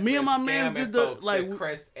 Couple that's Me and my been man scamming did the folks, like that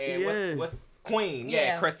Chris and yeah. what's Queen? Yeah.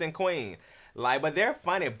 Yeah, Chris and Queen. Like, but they're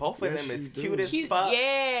funny. Both of Yes, them is she do. cute as Cute, fuck.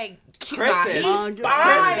 yeah. Cute. Chris Nah, is he's fine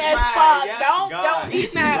Fine as fuck. Don't.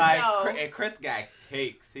 He's not. Like, No. And Chris got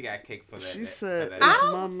cakes. He got cakes for that. She for said, that.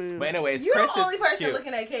 if my man. But anyways, You're Chris the only is person cute.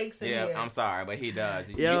 looking at cakes in Yeah, here. I'm sorry, but he does.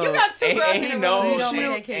 Yo, You got two and, girls and in he the room. knows. You don't she-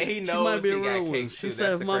 make And cakes. he She knows might be a he got real one. cakes She too. said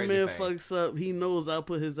That's if the my crazy man thing. fucks up, he knows I'll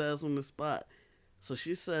put his ass on the spot. So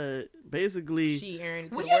she said, basically, She earned it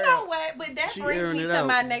to Well, the you know world. what? But that She brings airing me it to out.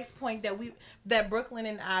 my next point that Brooklyn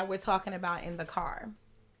and I were talking about in the car.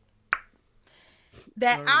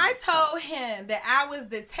 That I told him that I was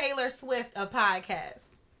the Taylor Swift of podcasts.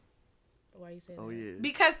 Why you say that? oh yeah.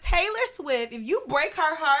 Because Taylor Swift, if you break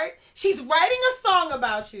her heart, she's writing a song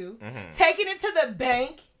about you, taking it to the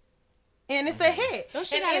bank, and it's a hit. Don't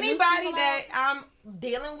she And got a new anybody single that I'm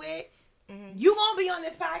dealing with, you gonna be on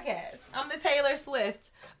this podcast. I'm the Taylor Swift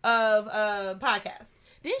of podcasts.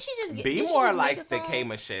 Didn't she just get? Be didn't she more just like make a the song? K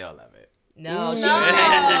Michelle of it. No, she's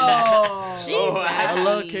No. She's I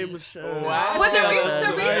love messy. K Michelle. Wow. But the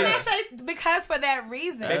Michelle reason is I nice. say because for that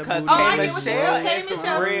reason. Because Oh, I K get what you're Michelle saying. is K.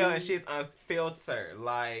 Michelle. real and she's unfiltered.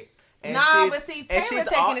 Like, and Nah, she's- but see, and Taylor she's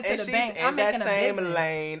taking it to and the she's bank. in I'm that making a same business.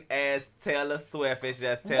 lane as Taylor Swift. It's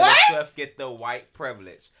just Taylor What? Swift get the white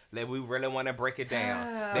privilege. Like, we really want to break it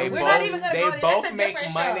down. We're not even gonna they go there. both That's a make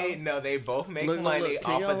different money. show. No, they both make Look, money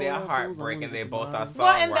can off y'all of their hold on, heartbreak, hold and they on. both are songwriters.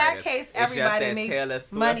 Well, in that case, It's just everybody that makes Taylor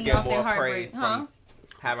Swift money get off their more heartbreak, praise huh? from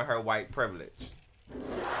having her white privilege.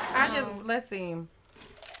 Let's see.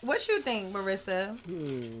 What you think, Marissa?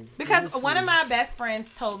 Because one of my best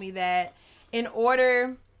friends told me that in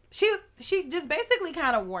order, she just basically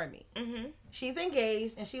kind of warned me. She's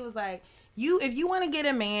engaged, and she was like, if you want to get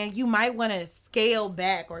a man, you might want to scale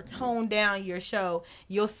back or tone down your show.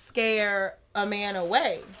 You'll scare a man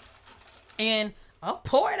away. And I'll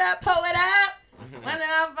pour it up. When did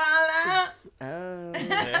I fall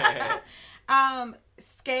out?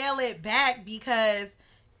 Scale it back because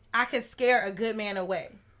I could scare a good man away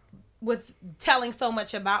with telling so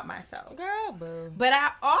much about myself. Girl, boo. But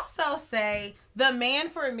I also say the man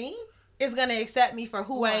for me is going to accept me for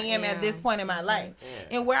who I am at this point in my life.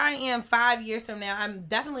 And where I am 5 years from now, I'm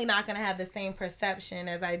definitely not going to have the same perception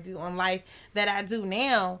as I do on life that I do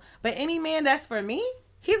now. But any man that's for me,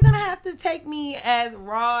 he's going to have to take me as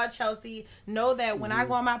raw, Chelsea. Know that when I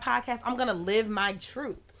go on my podcast, I'm going to live my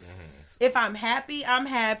truth. If I'm happy, I'm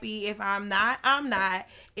happy. If I'm not, I'm not.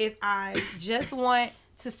 If I just want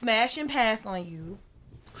to smash and pass on you.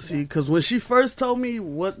 See, because when she first told me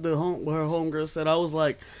what her homegirl said, I was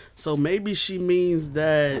like, so maybe she means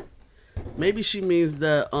that,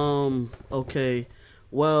 okay,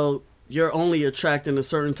 well, you're only attracting a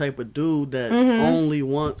certain type of dude that only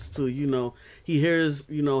wants to, he hears,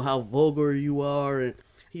 how vulgar you are. And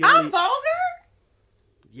I'm vulgar?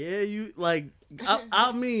 Yeah, you, like,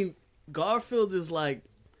 I mean, Garfield is like,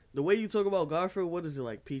 the way you talk about Garfield, what is it,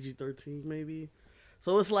 like PG-13 maybe?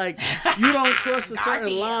 So it's like, you don't cross a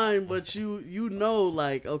certain line, but you know,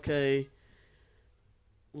 like, okay,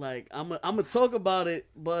 like, I'm gonna talk about it,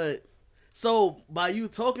 but, so, by you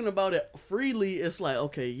talking about it freely, it's like,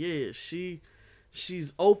 okay, yeah,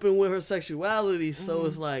 she's open with her sexuality, so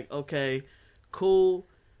it's like, okay, cool,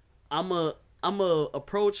 I'm a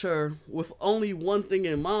approach her with only one thing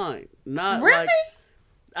in mind, not really? like,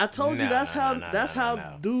 I told you that's how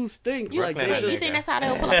dudes think. You, like, you think that's how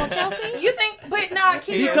they'll pull up on Chelsea? You think, but nah,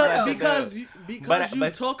 keep it real. because But you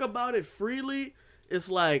talk about it freely, it's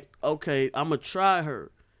like, okay, I'm gonna try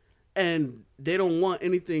her, and they don't want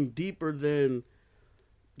anything deeper than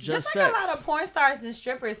just like sex. a lot of porn stars and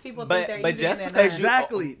strippers, people think they're easy just and because they're not.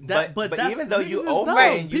 Exactly. But that's, even though you niggas is open,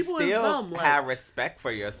 dumb. you People is still dumb, like- have respect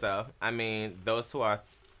for yourself. I mean, those two are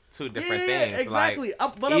two different Yeah, things. exactly.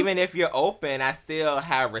 Like, even if you're open, I still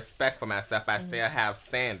have respect for myself. I still have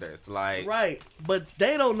standards. Like, right, but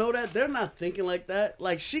they don't know that. They're not thinking like that.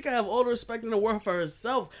 Like, she can have all the respect in the world for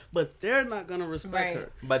herself, but they're not gonna respect her.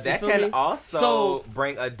 But that You feel can me? also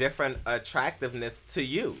bring a different attractiveness to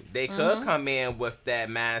you. They could come in with that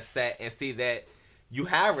mindset and see that you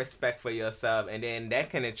have respect for yourself, and then that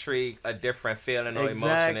can intrigue a different feeling or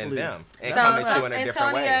emotion in them, and come at you in a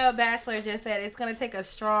different way. Antonio Bachelor just said it's going to take a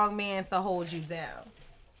strong man to hold you down.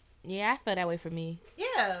 Yeah, I feel that way for me.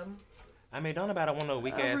 Yeah. I mean, don't nobody want no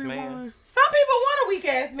weak ass man. Some people want a weak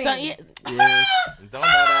ass man. Yeah. Don't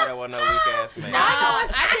nobody want no weak ass man.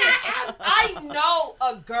 I know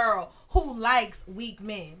a girl who likes weak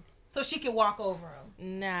men, so she can walk over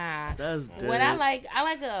them. Nah. That's dead. What I like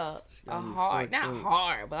a hard, not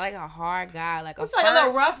hard, but like a hard guy, like a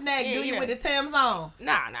little roughneck dude with the Timbs on.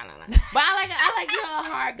 Nah. But I like a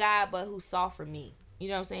hard guy, but who's soft for me. You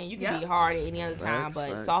know what I'm saying? You can be hard at any other time,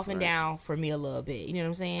 but soften down for me a little bit. You know what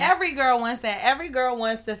I'm saying? Every girl wants that. Every girl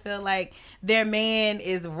wants to feel like their man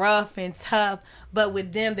is rough and tough, but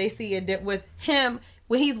with them, they see with him,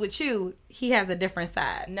 when he's with you, he has a different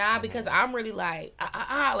side. Nah, because I'm really like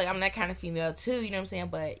I'm that kind of female too. You know what I'm saying?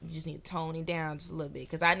 But you just need to tone it down just a little bit,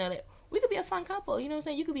 because I know that we could be a fun couple. You know what I'm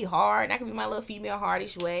saying? You could be hard, and I could be my little female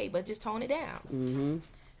hardish way, but just tone it down. Mm-hmm.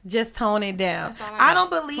 Just tone it down. I don't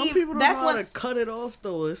believe some people don't know how to cut it off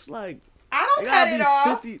though. It's like I don't cut it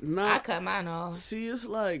off. 50, I cut mine off. See, it's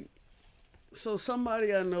like so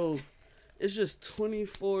somebody I know, it's just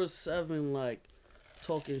 24/7 like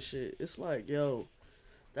talking shit. It's like, yo,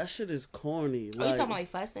 that shit is corny. Are you talking like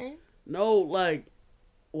fussing? No, like.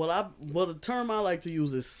 Well, the term I like to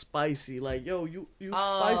use is spicy. Like, yo, you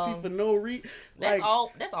spicy for no reason. That's like,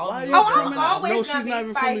 all. That's all. I'm always no, she's not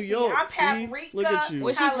even from New York. I'm paprika. Look at you.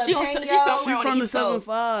 Well, she's from the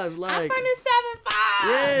 7-5. Like, I'm from the 7-5.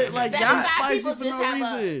 Yeah, like y'all spicy for no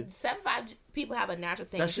reason. 7-5 people have a natural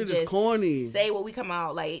thing. That shit is corny. Say what we come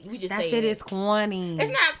out like. We just that say shit it. is corny. It's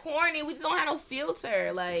not corny. We just don't have no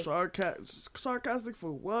filter. Like sarcastic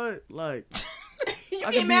for what? Like.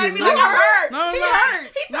 You get mad at me like I'm hurt. No. He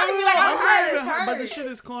hurt. He's telling me like I'm hurt. But the shit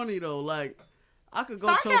is corny though. Like I could go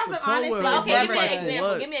toe for toe with her. Okay, give me an example.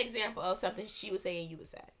 What? Give me an example of something she would say and you would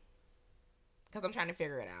say. Because I'm trying to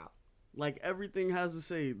figure it out. Like everything has to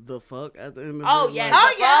say the fuck at the end of it. Yes.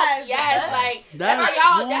 Like, yes. Like that's like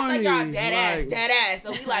y'all dead ass.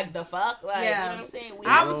 So we like the fuck. Like, you know what I'm saying?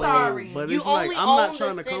 I'm sorry. But you it's only like, I'm not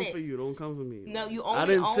trying to come for you. Don't come for me. No, you only I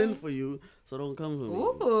didn't sin for you, so don't come for me.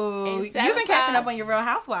 Ooh, you've been catching up on your Real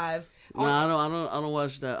Housewives. Nah, I don't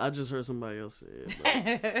watch that. I just heard somebody else say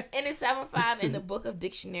it. And it's 7-5 in the book of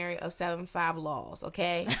dictionary of 7-5 laws.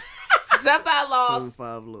 Okay, 7-5 laws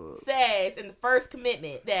says in the first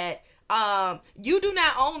commitment that you do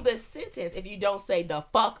not own the sentence if you don't say the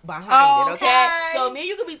fuck behind it. Okay, so me and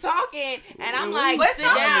you could be talking and I'm like, sit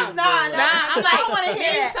down. Nah, I'm like, I want to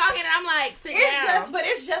hear you talking and I'm like, sit down. But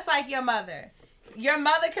it's just like your mother. Your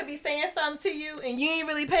mother could be saying something to you and you ain't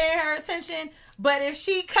really paying her attention. But if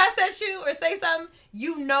she cuss at you or say something,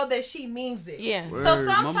 you know that she means it. Yeah. Word. So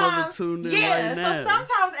sometimes, my mother tuned in right now. So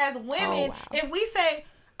sometimes as women, if we say,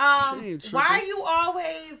 why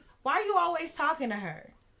are you always talking to her?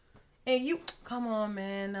 And you, come on,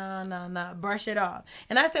 man, nah, brush it off.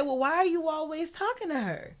 And I say, well, why are you always talking to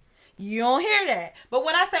her? You don't hear that. But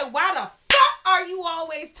when I say, why the fuck are you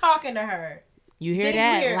always talking to her? You hear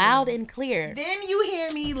that loud and clear. Then you hear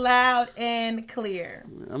me loud and clear.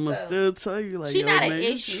 I'm gonna still tell you, like, she's not an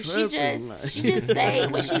issue. She just say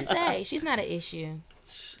what she say. She's not an issue.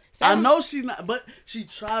 I know she's not, but she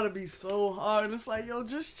try to be so hard, and it's like, yo,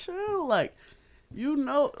 just chill, like. You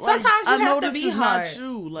know, like, sometimes you have to be hard. Not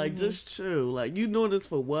you. Like, just chill. Like, you doing this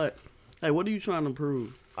for what? Like, what are you trying to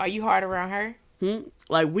prove? Are you hard around her?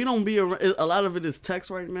 Like, we don't be around. A lot of it is text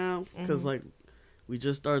right now because, like, we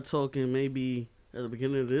just started talking maybe at the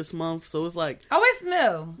beginning of this month. So it's like, it's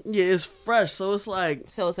new. Yeah, it's fresh. So it's like,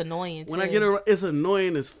 so it's annoying. When I get around, it's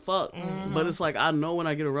annoying as fuck. But it's like, I know when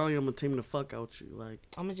I get around you, I'm gonna tame the fuck out you. Like,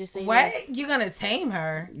 I'm gonna just say, what? You gonna tame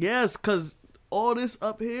her? Yes, because all this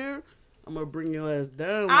up here. I'm gonna bring your ass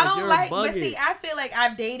down. I don't bugging. but see, I feel like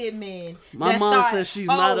I've dated men. My mom says she's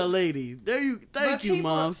not a lady. Thank you,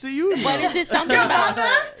 Mom. See you. But it's just something about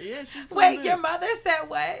her. Yeah, wait, your mother said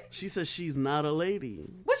what? She said she's not a lady.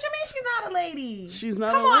 What you mean she's not a lady? She's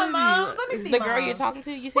not a lady. Come on, Mom. Let me see. The girl you're talking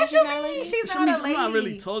to, you say she's not a lady? She's not a lady. I'm not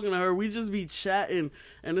really talking to her. We just be chatting,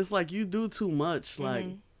 and it's like you do too much. Like.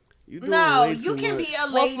 You can be a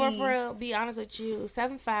lady. Well, for real, be honest with you,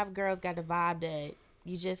 7-5 girls got the vibe that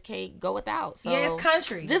you just can't go without. So yeah, it's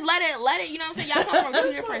country. Just let it. You know what I'm saying? Y'all come from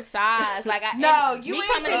two different sides. Like you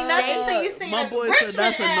ain't seen nothing till you seen my boy said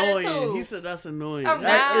that's annoying. Attitude. He said that's annoying.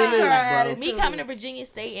 That is, bro. Me coming to Virginia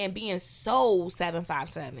State and being so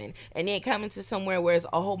 757, and then coming to somewhere where it's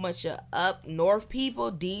a whole bunch of up north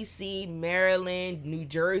people, DC, Maryland, New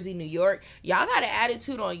Jersey, New York. Y'all got an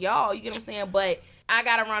attitude on y'all. You get what I'm saying? But I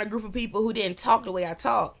got around a group of people who didn't talk the way I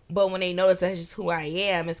talk, but when they notice that's just who I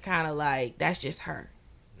am, it's kind of like, that's just her.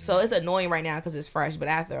 So it's annoying right now because it's fresh, but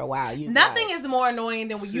after a while, nothing is more annoying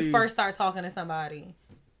than when you first start talking to somebody.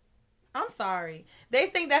 I'm sorry. They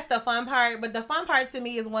think that's the fun part, but the fun part to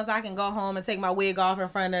me is once I can go home and take my wig off in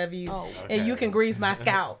front of you, and you can grease my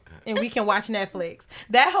scalp, and we can watch Netflix.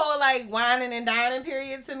 That whole like whining and dining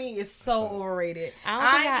period to me is so overrated. I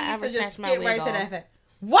don't think I ever snatched my wig off. To that.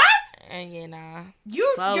 What? And yeah, nah.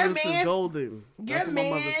 Silence is golden. Your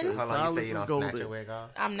man. Silence is golden.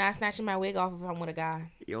 I'm not snatching my wig off if I'm with a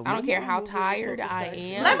guy. I don't care how tired I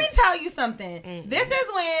am. Let me tell you something. Mm-hmm. This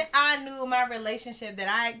is when I knew my relationship that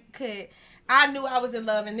I knew I was in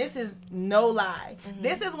love, and this is no lie. Mm-hmm.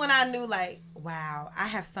 This is when I knew, like, wow, I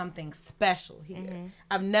have something special here. Mm-hmm.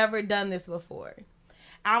 I've never done this before.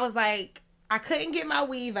 I was like, I couldn't get my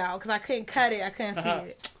weave out because I couldn't cut it. I couldn't see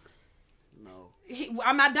it.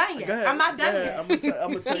 I'm not done yet. I'm not done yet. I'm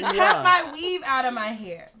gonna tell he you cut my weave out of my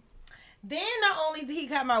hair. Then not only did he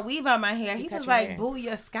cut my weave out of my hair, he was like, "Boo,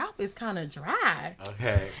 your scalp is kind of dry."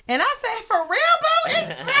 Okay. And I said, "For real, boo?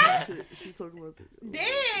 It's dry." She talking about it.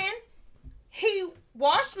 Then he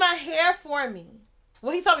washed my hair for me.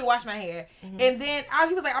 Well, he told me to wash my hair, and then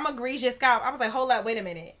he was like, "I'm gonna grease your scalp." I was like, "Hold up, wait a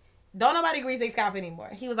minute. Don't nobody grease their scalp anymore."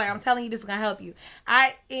 He was like, "I'm telling you, this is gonna help you."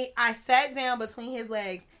 I sat down between his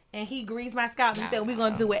legs. And he greased my scalp. He said, we're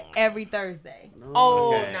going to do it every Thursday. No.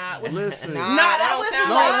 Listen. That wasn't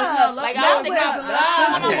love. That's not love. Like, I don't think I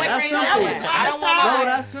don't want my boyfriend.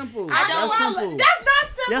 That's simple. That's not simple.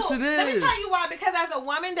 Yes, it is. Let me tell you why. Because as a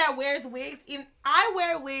woman that wears wigs, I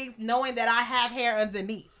wear wigs knowing that I have hair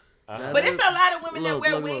underneath. But it's a lot of women that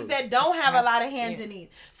wear wigs that don't have a lot of hair underneath.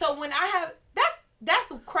 So when I have...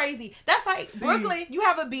 That's crazy. That's like, Brooklyn, you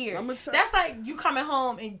have a beard. That's like you coming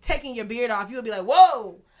home and taking your beard off. You'll be like,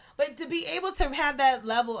 whoa. But to be able to have that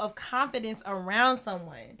level of confidence around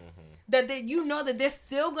someone, that you know that they're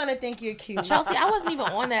still going to think you're cute. Chelsea, I wasn't even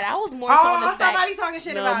on that. I was more so on the fact. Somebody talking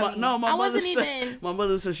shit about me. No, my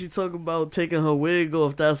mother said she talking about taking her wig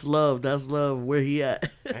off. That's love. That's love. Where he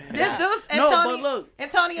at? This dude,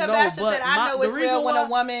 Antonio Basha said, I know it's real when a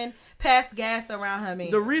woman pass gas around her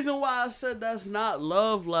man. The reason why I said that's not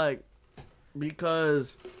love, like,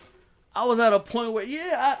 because I was at a point where,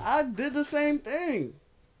 I did the same thing.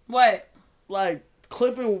 What? Like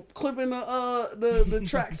clipping the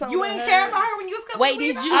tracks out. You ain't care about her when you was clipping. Wait,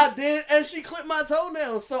 did you? I did, and she clipped my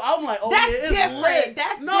toenails. So I'm like, that's it's different. lit.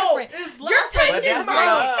 That's different. It's love. You're taking my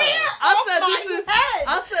hair.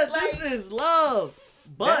 I said this is love.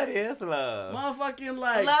 But that is love. Motherfucking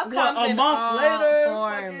like love comes a in month later.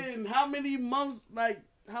 forms. Fucking how many months? Like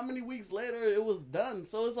how many weeks later it was done?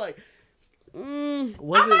 So it's like. I'm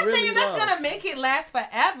not really saying that's gonna make it last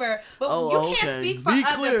forever, but you can't speak for Be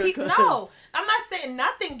other clear, people. No, I'm not saying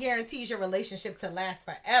nothing guarantees your relationship to last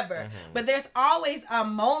forever, but there's always a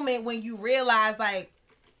moment when you realize, like,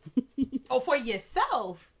 for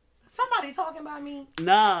yourself. Somebody talking about me?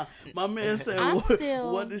 Nah, my man said,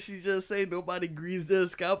 what did she just say? Nobody greases their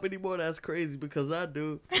scalp anymore? That's crazy because I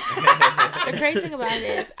do. The crazy thing about it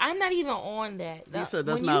is, I'm not even on that. You said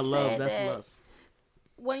that's not love, that's lust.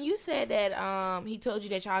 When you said that he told you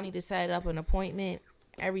that y'all need to set up an appointment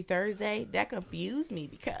every Thursday, that confused me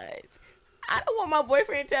because I don't want my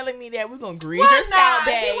boyfriend telling me that we're going to grease your scalp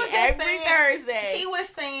day every Thursday. He was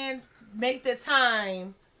saying make the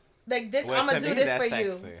time. Like this, I'm gonna do this for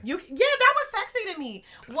you. Sexy. That was sexy to me.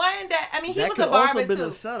 One that he that was a barber also been too.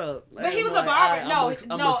 a setup. But he was a barber.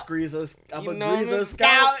 I'm gonna grease her scalp, and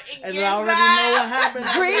I already know what happens.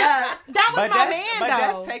 That was my man but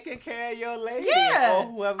though. That's taking care of your lady or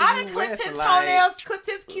whoever I done clipped his toenails, clipped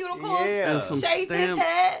his cuticles, shaved his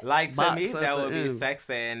head. Like to me, that would be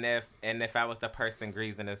sexy. And if I was the person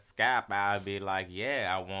greasing his scalp, I'd be like,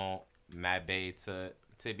 I want my babe to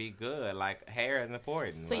be good. Like, hair is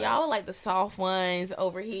important. So y'all are like the soft ones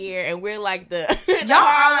over here, and we're like the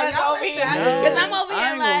hard ones over here. Because I'm over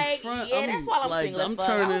here like, that's why I'm single as fuck.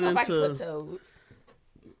 I don't know if I can clip toes.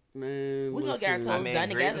 Man, we gonna get our toes done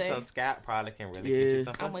together. Some scalp probably can really get you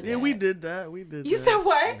some pussy. Yeah, we did that. You said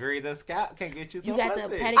what? Greasing scalp can get you some pussy. You got pussy.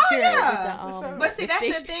 the pedicure with the But see,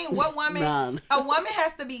 that's the thing. What woman? A woman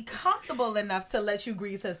has to be comfortable enough to let you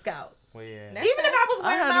grease her scalp. Well, Even if I was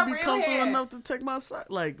wearing my real hair, I had to be comfortable enough to take my socks.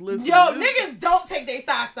 Like, listen, niggas don't take their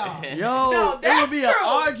socks off. No, there would be an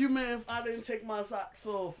argument if I didn't take my socks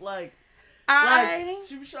off. Like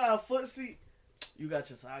she was trying to footsie. You got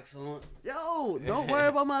your socks on. Yo, don't worry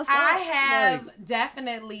about my socks. I have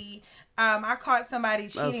definitely. I caught somebody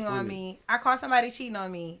cheating on me.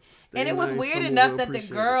 And it was weird enough that the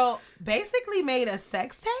girl basically made a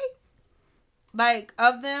sex tape, like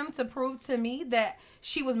of them to prove to me that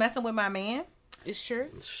she was messing with my man. It's true.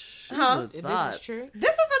 Huh? This is true.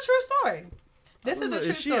 This is a true story. This is a true story.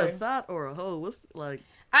 Is she a thought or a hoe? What's like?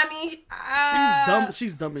 I mean,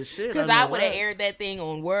 She's dumb as shit. Because I would have aired that thing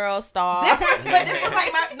on World Star. This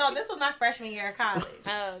was my freshman year of college.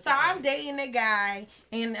 Oh, okay. So I'm dating a guy,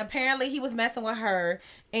 and apparently he was messing with her,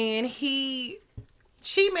 and she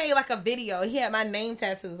made like a video. He had my name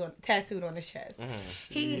tattooed on his chest.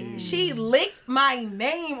 Mm-hmm. She licked my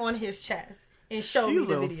name on his chest and showed me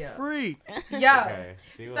the video. She's a freak. Yeah. Okay.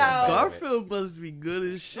 So Garfield must be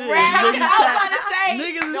good as shit. Right. I was about to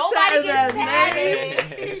say, nobody gets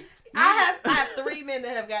tatted. I have 3 men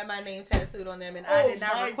that have got my name tattooed on them, and I did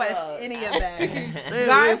not request any of that.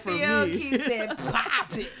 Garfield, he said,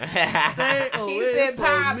 "Pop it." He said,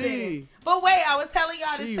 "Pop it." But wait, I was telling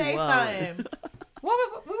y'all to say something.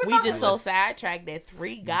 We just so sidetracked that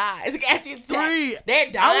 3 guys got you tattooed. They're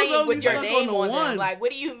dying with your name on them. Like,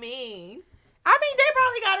 what do you mean? I mean, they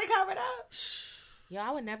probably got it covered up. Yo,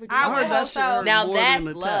 I would never do I would hope so. Now that's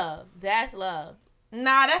love. That's love.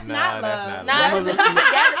 Nah, that's not love.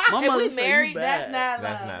 If we married, that's not love.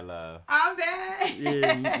 That's not love. I'm bad.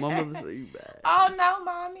 Yeah, my mother said you bad. Oh no,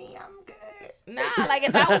 mommy, I'm good. Nah, like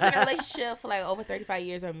if I was in a relationship for like over 35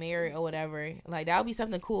 years or married or whatever, like that would be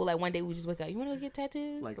something cool. Like one day we just wake up, you want to go get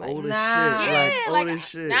tattoos? Like old as shit. Yeah, like old as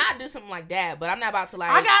shit. Nah, I'd do something like that, but I'm not about to like.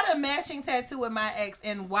 I got a matching tattoo with my ex,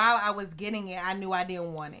 and while I was getting it, I knew I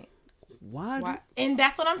didn't want it. Why? And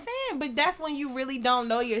that's what I'm saying. But that's when you really don't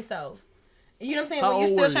know yourself. You know what I'm saying? How when you're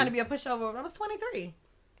old still were trying you? to be a pushover. I was 23.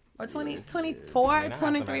 Or 24,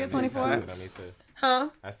 23 or 24. Huh?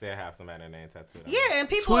 I still have somebody name tattooed. Yeah, and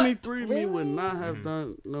people 23 me would not have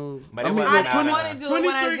done no. But I wanted to do it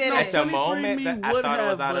when I did it. At the moment, I thought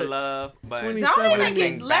it was out of love. But don't even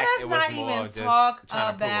get. Let us not even talk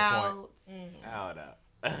about I don't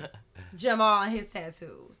know. Jamal and his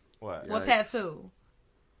tattoos. What tattoo?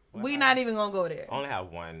 We not even gonna go there. Only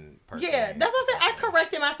have one person. Yeah, that's what I'm saying. I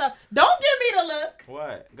corrected myself. Don't give me the look.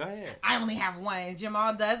 What? Go ahead. I only have one.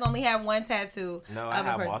 Jamal does only have one tattoo. No, I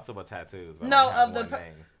have multiple tattoos. But no, I of the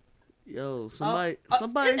name. Yo, somebody.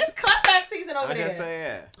 It's clapback season over there. I just say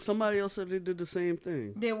yeah. Somebody else said they did the same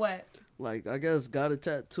thing. Did what? Like I guess got a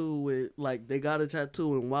tattoo with they got a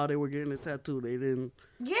tattoo, and while they were getting the tattoo, they didn't.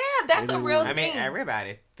 Yeah, that's a real thing. I mean,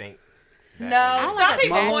 everybody thinks. No, some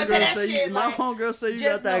people going to that shit. My homegirl say you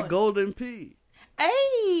got that golden P.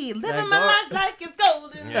 Hey, living my life like it's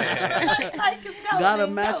golden. Like it's golden. Got a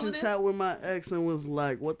matching tat with my ex and was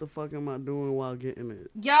like, "What the fuck am I doing while getting it?"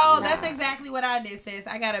 Yo, that's exactly what I did. Sis,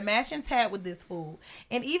 I got a matching tat with this fool,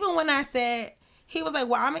 and even when I said, he was like,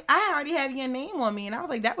 "Well, I mean, I already have your name on me," and I was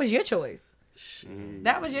like, "That was your choice."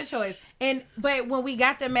 That was your choice. But when we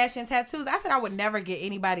got the matching tattoos, I said I would never get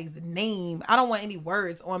anybody's name. I don't want any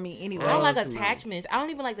words on me anyway. I don't like attachments. I don't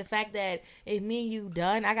even like the fact that if me and you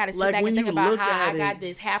done, I got to sit back and think about how I got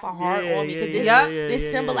this half a heart on me because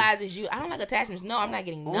this symbolizes you. I don't like attachments. No, I'm not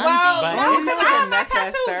getting none. Well, no, because I have my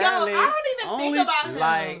tattoo. Yo, I don't even think about him.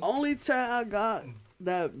 Like, only tat I got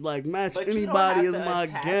that like match anybody is my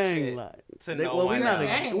gang. Like, we're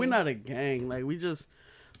not a gang. Like, we just.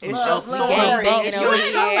 It's your story. You ain't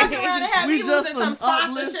gonna fuck around and have me losing some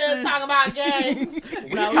sponsorships talking about gangs.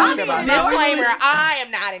 Disclaimer, I am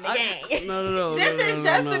not in the gang. No. This is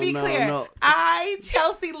just to be clear. I,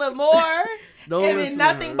 Chelsea Lamore, am in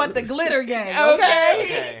nothing but the glitter gang.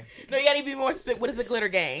 Okay? No, you gotta be more specific. What is a glitter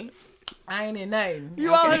gang? I ain't in nothing.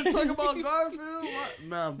 You always talk about Garfield?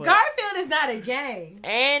 Nah, but Garfield is not a gang.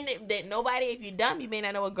 And that nobody, if you're dumb, you may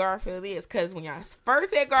not know what Garfield is. Because when y'all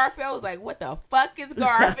first said Garfield, I was like, what the fuck is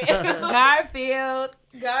Garfield?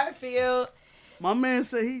 Garfield. My man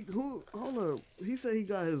said hold up. He said he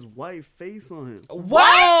got his white face on him.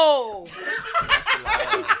 Whoa!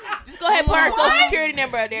 Just go ahead and put our social security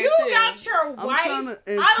number out there, too. You got your white.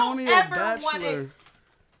 I don't ever want it.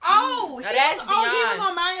 Oh, he was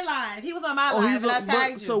on my live. He was on my live, and I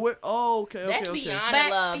tagged you. So we're okay. That's beyond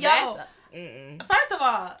love. First of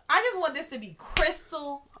all, I just want this to be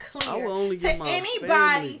crystal clear I will only to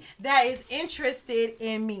anybody that is interested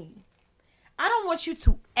in me. I don't want you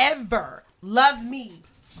to ever love me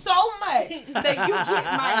so much that you get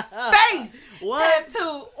my face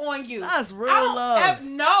tattooed on you. That's real love.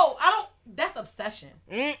 No, I don't. That's obsession.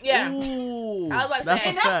 Yeah. Ooh, I was about to say,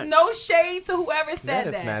 and that's no shade to whoever said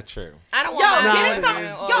that. That is not true. I don't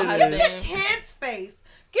want get your kid's face.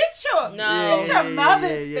 Get your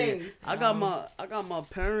mother's face. I got my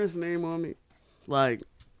parents' name on me. Like,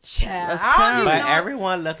 child. But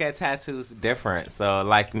everyone look at tattoos different. So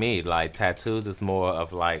like me, like tattoos is more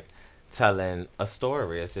of like telling a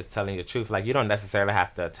story. It's just telling the truth. Like, you don't necessarily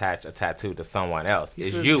have to attach a tattoo to someone else.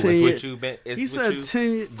 It's you. It's what you've been. It's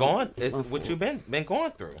what you've been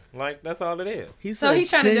going through. Like, that's all it is. He said he's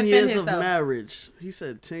trying to 10 defend years himself. of marriage. He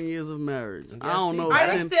said 10 years of marriage. Yes, I don't know. Are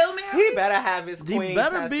they still married? He better have his queen He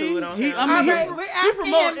better tattooed be. on He, him. I mean, All right, we're asking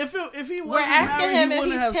him. If he We're wasn't asking married, him he if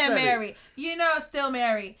wouldn't have he's said married. You know, still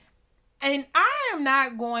married. And I am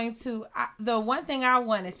not going to. The one thing I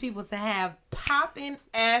want is people to have popping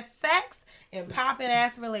ass sex and popping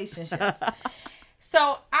ass relationships.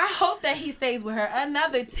 So I hope that he stays with her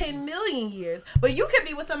another 10 million years. But you could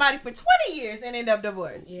be with somebody for 20 years and end up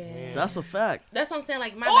divorced. Yeah. That's a fact. That's what I'm saying.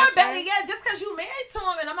 Like, my Or best better friend, yet, just because you married to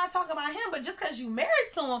him, and I'm not talking about him, but just because you married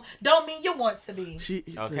to him, don't mean you want to be.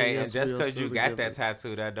 Okay, and just because you got that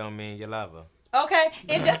tattoo, that don't mean you love her. Okay,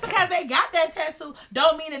 and just because they got that tattoo,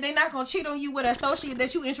 don't mean that they're not gonna cheat on you with an associate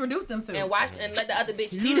that you introduced them to. and watch and let the other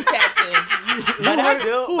bitch see the tattoo. But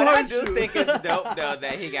I do think it's dope though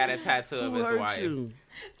that he got a tattoo of his wife.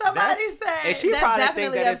 Somebody said, and she that's probably definitely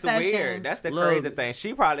think that it's obsession. weird. That's the crazy thing.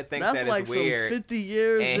 She probably thinks that it's like weird. Some 50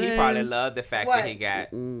 years and he in. probably loved the fact that he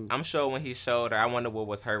got. Mm-mm. I'm sure when he showed her, I wonder what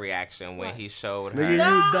was her reaction when he showed her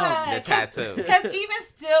the tattoo. Because even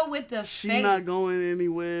still with the She face, not going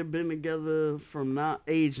anywhere. Been together from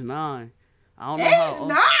age 9. I don't know age how old,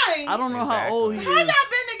 9. I don't know how old he is. How y'all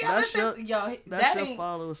been together That's since? That's that your ain't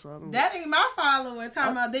follower, so I don't. that ain't my follower.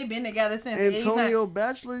 Talking about they been together since age 9. Antonio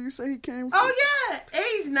Bachelor, you say he came from? Oh yeah,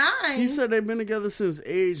 age 9. He said they've been together since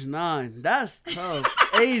age 9. That's tough.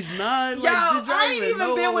 Age 9? Yo, Like, did y'all I ain't even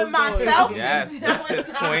know been what with was going myself on? Yes, since that's I his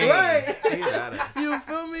was queen. 9. Right. You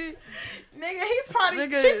feel me? Nigga,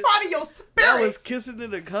 she's part of your spirit. That was kissing in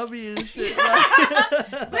the cubby and shit.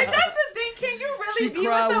 But that's the thing. Can you really be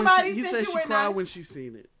with somebody he since said you she were cried 9? when she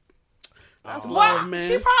seen it. That's Wow, love, man.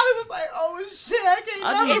 she probably was like, "Oh shit, I can't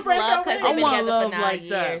never It's break love up because with they've him." been together love for 9 like years.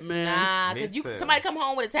 that, man. Nah, Me because too. somebody come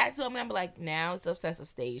home with a tattoo on me, I'm like, now it's the obsessive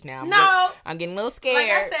stage. Now I'm getting a little scared. Like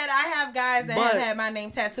I said, I have guys that have had my name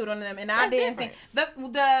tattooed on them, and I didn't think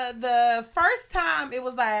the first time it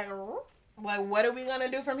was like, what are we gonna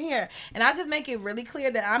do from here? And I just make it really clear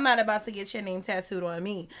that I'm not about to get your name tattooed on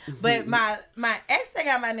me. But my ex that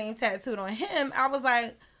got my name tattooed on him, I was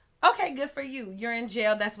like, okay, good for you. You're in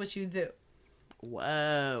jail. That's what you do.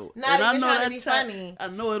 Wow. Not and even I know trying to that be funny. I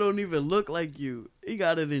know it don't even look like you. He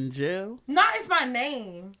got it in jail? No, it's my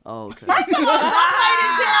name. Oh, okay. First of all, don't play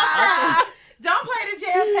the jail tag. Don't play the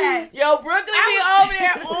jail tag. Yo, Brooklyn be over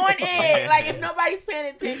there on it. Like, if nobody's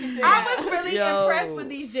paying attention to I was really impressed with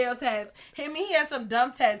these jail tats. He had some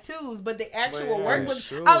dumb tattoos, but the actual work was...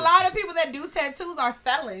 True. A lot of people that do tattoos are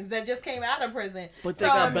felons that just came out of prison. But they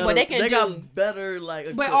got better. they got better, like...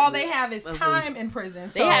 But equipment. all they have is That's time in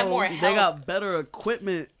prison. They have more help. They got better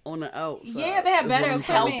equipment on the outside. Yeah, they have That's better what I'm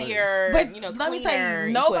trying to say. equipment. But, But let me tell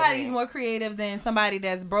you, nobody's more creative than somebody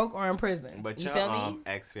that's broke or in prison. But You your feel me?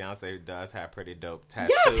 ex-fiance does have pretty dope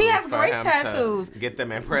tattoos. Yes, he has for great him to tattoos. Get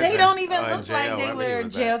them in prison. They don't even or in look like jail, they wherever he were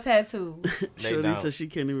was jail at. tattoos. Shorty don't. said she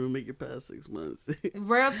can't even make it past 6 months.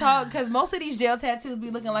 Real talk, because most of these jail tattoos be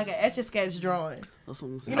looking like an Etch-a-Sketch drawing. That's what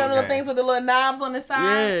I'm saying. You know the little things with the little knobs on the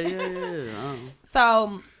side? Yeah.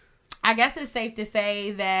 So, I guess it's safe to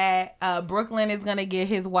say that Brooklyn is going to get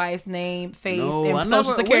his wife's name, face, and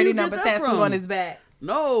social security number tattooed on his back.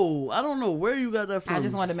 No, I don't know where you got that from. I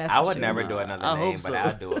just wanted to mess with I you. would never do another I name, hope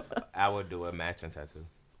but I would do a matching tattoo.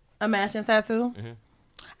 A matching tattoo? Mm-hmm.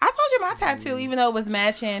 I told you my tattoo, even though it was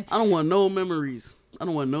matching. I don't want no memories.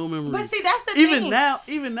 But see, that's the even thing.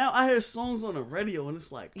 Even now, I hear songs on the radio, and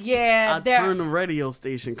it's like, yeah, I turn the radio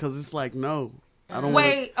station because it's like, no, I don't.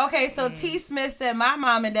 Wait, okay, so T. Smith said my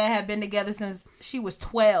mom and dad have been together since she was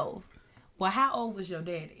 12. Well, how old was your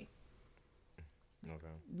daddy? Okay.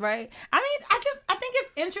 Right? I mean, I think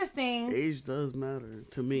it's interesting. Age does matter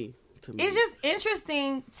to me. It's just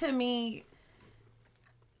interesting to me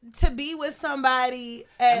to be with somebody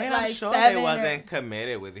at I'm sure 7 they wasn't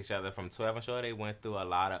committed with each other from 12. I'm sure they went through a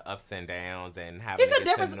lot of ups and downs and having It's a to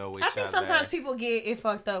get difference. to know each I other. think sometimes people get it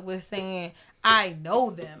fucked up with saying, I know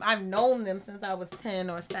them. I've known them since I was 10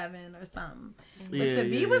 or 7 or something. But to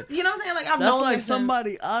be with, you know what I'm saying? Like, I've known them like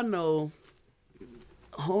somebody I know,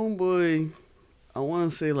 homeboy, I want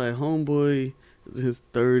to say like homeboy is in his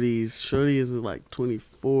 30s. Shorty is like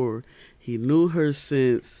 24. He knew her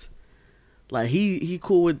since... Like, he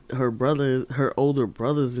cool with her brother, her older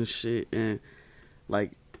brothers and shit. And,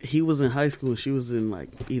 like, he was in high school and she was in, like,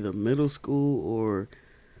 either middle school or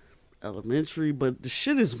elementary. But the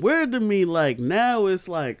shit is weird to me. Like, now it's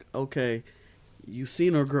like, okay, you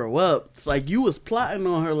seen her grow up. It's like you was plotting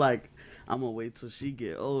on her, like, I'm going to wait till she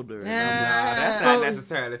get older. That's not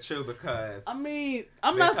necessarily true because... I mean,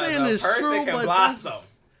 I'm not saying it's true, but... blossom.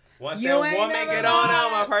 Once that woman get on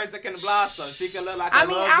them, a person can blossom. She can look like a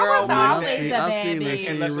little girl. I was always one day. a bad bitch. She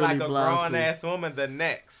can look like a grown-ass woman the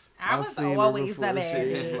next. I was always the bad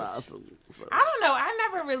bitch. I don't know. I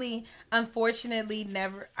never really, unfortunately,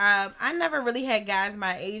 I never really had guys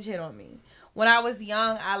my age hit on me. When I was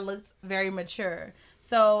young, I looked very mature.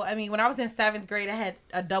 So, I mean, when I was in 7th grade, I had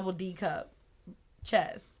a double D cup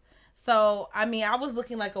chest. So, I mean, I was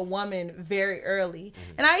looking like a woman very early.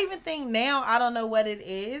 Mm-hmm. And I even think now, I don't know what it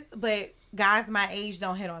is, but guys my age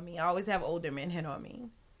don't hit on me. I always have older men hit on me.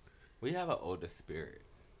 We have an older spirit.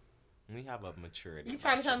 We have a maturity. You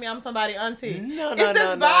trying to tell me I'm somebody auntie? No, it's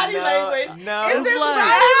this body language. No, it's this like,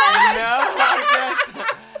 body language.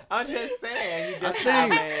 I'm just saying, you just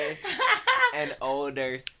have an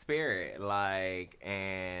older spirit, like,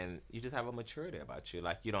 and you just have a maturity about you.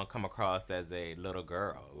 Like, you don't come across as a little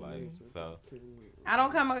girl, like, so. I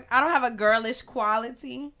don't have a girlish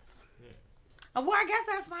quality. Well, I guess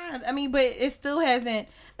that's fine. I mean, but it still hasn't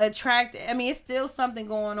attracted. I mean, it's still something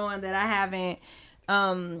going on that I haven't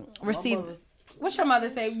received. What's your mother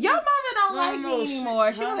say? Your mother don't like me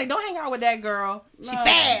anymore. She was like, don't hang out with that girl. She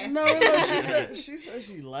fast. No. She said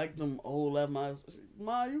she liked them old at my.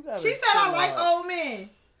 Ma, you got. She said I like old men.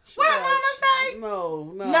 What mama say?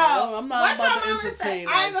 No. I'm not What's about your to mama say? entertain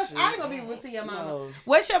I ain't that gonna be able to see your mama. No.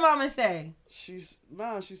 What's your mama say? She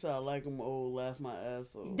said I like them old, laugh my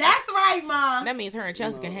ass off. That's right, Mom. That means her and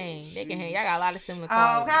Chelsea can hang. They can hang. Y'all got a lot of similar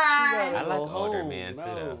qualities. Okay. I like older men too,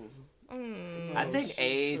 though. I think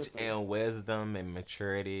age and wisdom and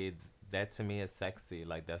maturity, that to me is sexy.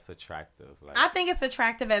 Like, that's attractive. Like, I think it's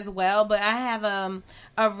attractive as well, but I have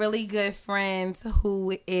a really good friend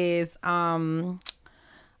who is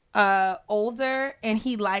older and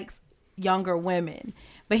he likes younger women.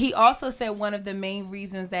 But he also said one of the main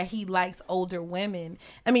reasons that he likes younger women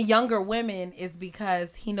is because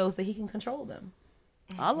he knows that he can control them.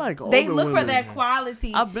 I like older They look women. for that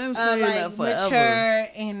quality. I've been saying like, that forever. mature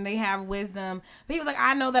and they have wisdom. But he was like,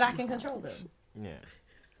 I know that I can control them. Yeah.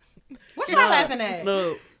 What y'all laughing at?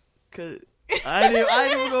 No, cause I ain't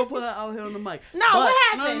even gonna put her out here on the mic. No, what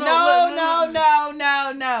happened? No.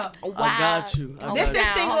 I got you. This is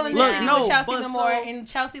Single in the City with Chelsea Lamore, and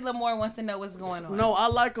Chelsea Lamore wants to know what's going on. No, I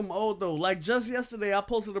like them old though. Like just yesterday, I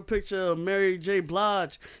posted a picture of Mary J.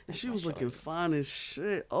 Blige, and she was looking fine as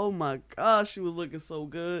shit. Oh my gosh, she was looking so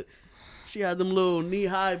good. She had them little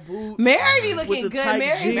knee-high boots. Mary be looking with the good. tight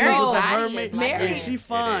Mary's jeans old. with the hermit. Mary, and she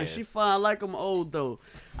fine. She fine. I like them old though.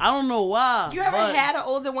 I don't know why. You ever had an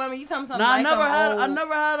older woman? You tell me something. Nah, like I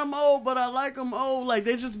never had them old, but I like them old. Like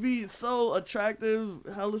they just be so attractive,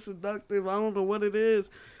 hella seductive. I don't know what it is.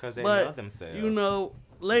 Because they know themselves. You know,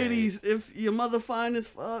 ladies, if your mother fine as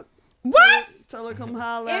fuck, what? Tell her come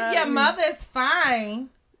holla. If your mother's fine.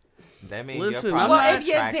 That means listen, you're probably if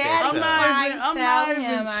your daddy's fine, I'm not even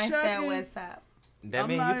I said checking. what's up. That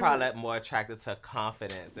means you probably more attracted to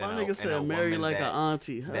confidence. My nigga said Mary like an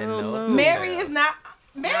auntie. Mary is not.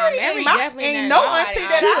 Mary ain't definitely no auntie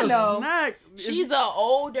that I know. Snack. She's a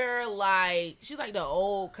older, like, she's like the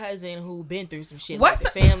old cousin who been through some shit. What's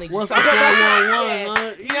like the family. What's just the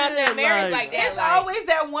 411? You know what I'm saying? Mary's like that. It's like, always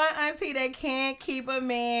that one auntie that can't keep a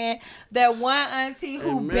man. That one auntie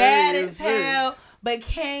who And bad Mary as is hell, but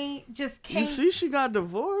can't. You see, she got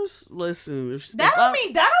divorced. Listen, that don't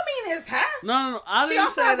mean it's her. No. I She didn't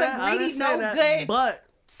also say has a that. I greedy, didn't say no that. good, But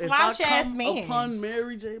if I slouch-ass come man. upon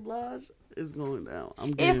Mary J. Blige, it's going down.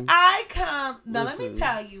 If I come, now let me Listen,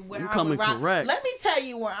 tell you where you I'm coming gonna rob. correct. Let me tell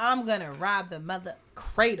you where I'm gonna rob the mother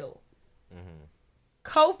cradle.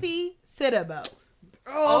 Kofi Sidabo.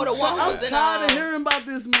 Oh, the one I'm who's in, tired of hearing about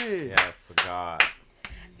this man. Yes, God.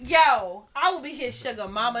 Yo, I will be his sugar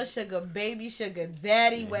mama, sugar baby, sugar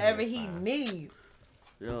daddy, whatever he needs.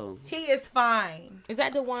 Yo, he is fine. Is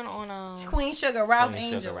that the one on Queen Sugar, Ralph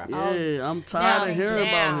Angel? Yeah, I'm tired of hearing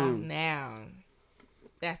about him. Now,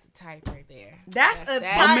 that's the type right there. That's a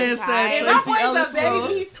type. My man said my Tracy boy's Ellis a baby. Ross.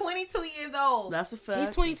 He's 22 years old. That's a fact. He's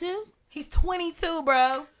 22? He's 22,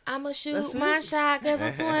 bro. I'ma shoot my shot because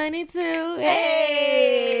I'm 22.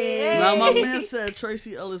 Hey. Now my man said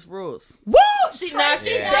Tracy Ellis Ross. Woo! She's bad.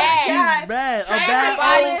 She's bad.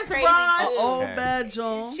 Everybody's crazy too. Old bad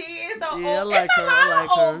Jones. She is an old. I like it's her. a lot I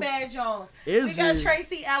like of old her. bad Jones. Is we got it?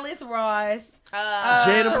 Tracy Ellis Ross.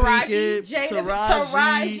 Jada Taraji. Pinkett.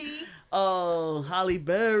 Taraji. Halle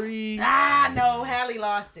Berry. No, Halle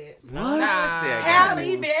lost it. What?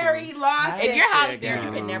 Halle Berry lost it. If you're Halle Berry,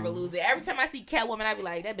 you can never lose it. Every time I see Catwoman, I be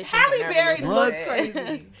like, that bitch. Halle Berry looks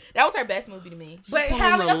crazy. That was her best movie to me. But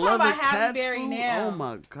Halle, I'm talking about Halle Berry now. Oh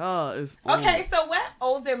my God. It's okay, so what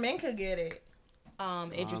older men could get it?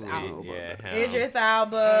 Idris Elba. Idris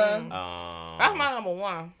Elba. That's my number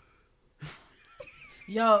one.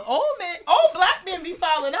 Yo, old black men be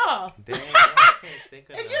falling off. Dang, I can't think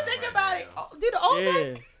of If you think about it, do the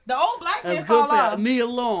old black men That's fall good off. for Nia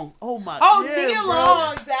Long. Oh my. Nia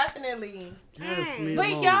Long, definitely. Yes, Nia But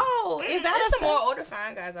Long. yo, is that There's some more older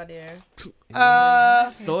fine guys out there.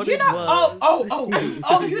 Thought you it know,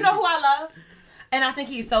 was. you know who I love, and I think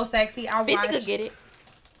he's so sexy. I 50 watch could get it.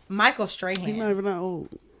 Michael He's Strahan. not even that old.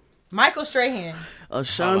 Michael Strahan.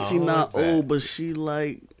 Ashanti not who's that? old, but she in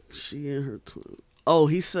her 20s. Oh,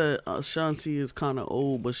 he said Ashanti is kind of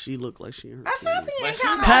old, but she look like she in her 20s. Ashanti ain't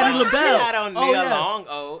kind of Patty old. LaBelle. Not on Oh, Nia yes. Long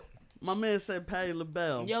old. My man said Patty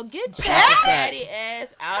LaBelle. Yo, get your fatty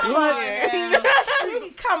ass out of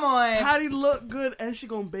here. Come on. Patty look good, and she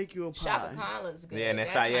gonna bake you a pie. Shaka Khan looks good. Yeah, and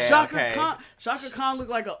that's That's- Shaka Khan look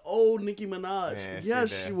like an old Nicki Minaj. Yeah, Yes,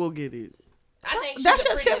 she she will get it. I think she's That's the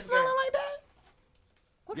your chip prettiest smelling girl. like that?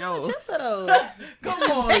 What Yo. kind of chips are those? Come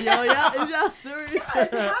on, yo, y'all serious?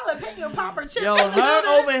 Jalapeno popper chips. Yo,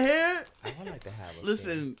 her over here. I would like to have a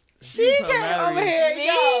Listen, She she's came over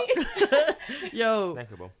hilarious. here, yo. Yo,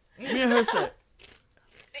 Thank you, boo. me and her said,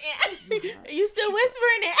 You still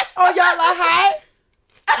whispering it? Oh, y'all are hot?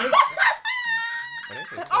 But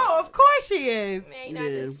they say Oh, of course she is. Man, you know,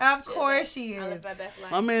 Yeah. just Of chill, course man. she I is. live my best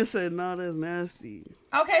life. my man said, "No, that's nasty."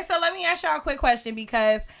 Okay, so let me ask y'all a quick question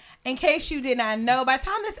because in case you did not know, by the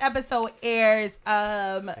time this episode airs,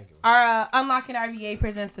 our Unlocking RVA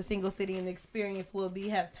presents a Single City and Experience will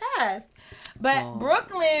have passed. But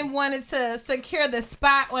Brooklyn wanted to secure the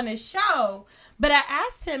spot on the show, but I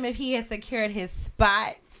asked him if he had secured his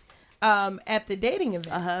spot at the dating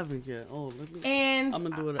event. I haven't yet. Oh, let me. And I'm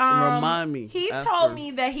gonna do it. Remind me. He after. told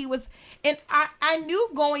me that he was, and I knew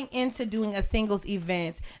going into doing a singles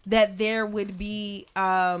event that there would be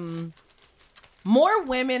more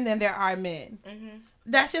women than there are men. Mm-hmm.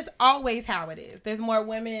 That's just always how it is. There's more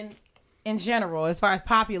women in general as far as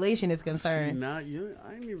population is concerned. See, I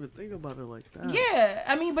didn't even think about it like that. Yeah,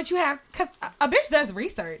 I mean, but you have, cause a bitch does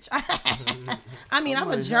research. I mean,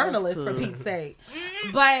 I'm a might journalist have for to. Pete's sake.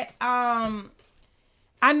 But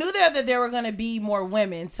I knew that there were going to be more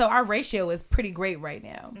women, so our ratio is pretty great right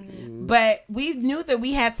now. Mm-hmm. But we knew that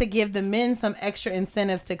we had to give the men some extra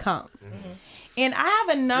incentives to come. Mm-hmm. And I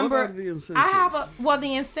have a number. What are the incentives?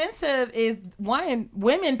 The incentive is one,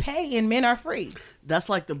 women pay and men are free. That's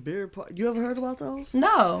like the beer party. You ever heard about those?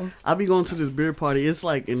 No. I be going to this beer party. It's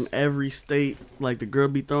like in every state. Like the girl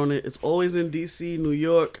be throwing it. It's always in D.C., New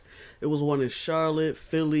York. It was one in Charlotte,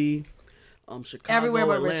 Philly, Chicago, Everywhere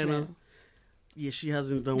but Atlanta. Richmond. Yeah, she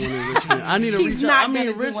hasn't done one in Richmond. I need to She's reach not out. I gonna mean,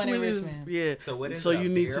 do one in Richmond is Richmond. yeah. So what is so it, a you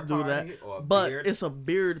need beer to do that. party or a But beard? it's a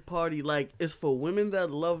beard party. Like it's for women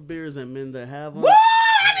that love beers and men that have them. Woo!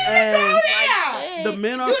 I need to go Like, there. The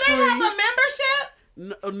men are Do free. they have a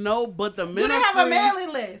membership? No, but the men Do they are have free. a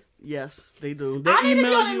mailing list? Yes, they do. They I need to be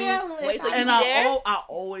email on the you. mailing list. Wait, so you And be there? I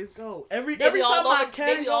always go. Every They be all time I over- can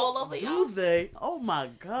they be go, all over y'all? do they? Oh my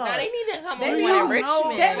god. Now they need to come They over be in all-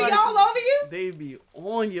 Richmond. They be all over you? They be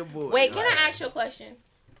on your boy. Wait, can I ask you a question?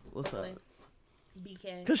 What's up?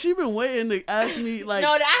 BK. Cause she been waiting to ask me like.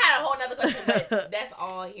 No, I had a whole nother question, but that's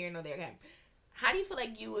all here and there. Okay. How do you feel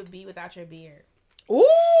like you would be without your beard?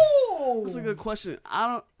 Ooh. That's a good question. I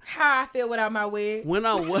don't. How I feel without my wig. When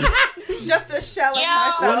I was Just a shell of Yo.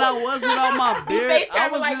 myself. when I was without my beard, I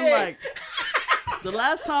FaceTime was like in this. like. The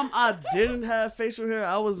last time I didn't have facial hair,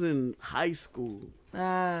 I was in high school,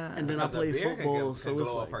 and then I played football. So it's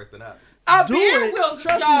like. person up. A Do beard it. will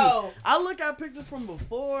Trust go. me. I look at pictures from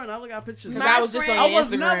before, and I look at pictures. Because I was just on I your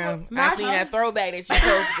was never- Instagram. my I seen friend- that throwback that you posted.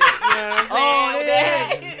 You know what I'm saying?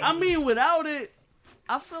 Oh yeah. I mean, without it,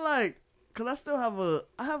 I feel like because I still have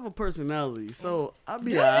a personality, so I'll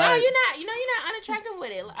be No, alright. you're not. You know, you're not unattractive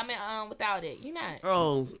with it. I mean, without it, you're not.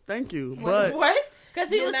 Oh, thank you. But What? Because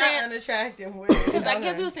he You're was not saying. unattractive with Because I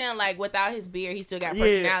guess it. he was saying like without his beard, he still got Yeah.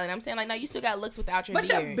 personality. And I'm saying like no, you still got looks without your But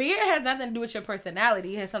beard. your beard has nothing to do with your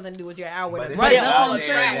personality. It has something to do with your outward. But appearance. But it That's all what I'm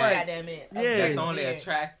saying, attractive. like- Goddamn it. Yeah. That's only Beard.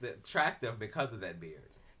 attractive because of that beard.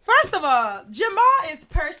 First of all, Jamal is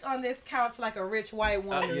perched on this couch like a rich white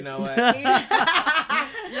woman. You know what?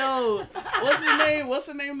 yo, what's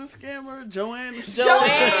the name of the scammer? Joanne. The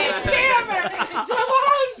Joanne Scammer.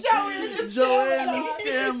 Jamal's Joanne the Joanne the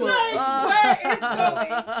Scammer. Scammer. Like, what is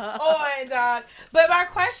going on, dog? But my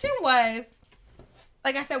question was,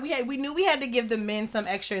 like I said, we knew we had to give the men some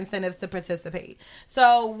extra incentives to participate.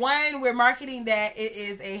 So one, we're marketing that it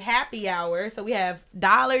is a happy hour. So we have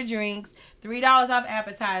 $1 drinks, $3 off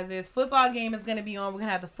appetizers. Football game is going to be on. We're going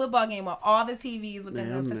to have the football game on all the TVs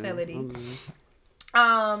within the facility.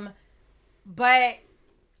 But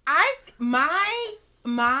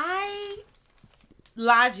my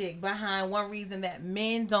logic behind one reason that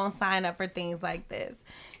men don't sign up for things like this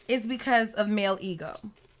it's because of male ego.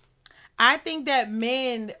 I think that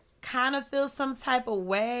men kind of feel some type of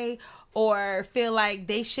way or feel like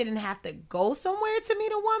they shouldn't have to go somewhere to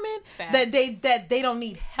meet a woman. Facts. that they don't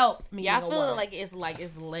need help meeting a woman. I feel like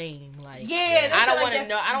it's lame. Like, yeah, I don't want to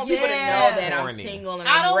know. I don't want people to know that I'm single and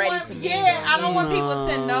I'm ready to meet. Yeah, I don't want people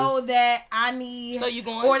to know that I need. So you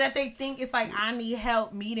going? Or that they think it's like I need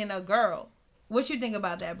help meeting a girl. What you think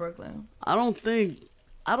about that, Brooklyn? I don't think.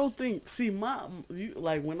 See,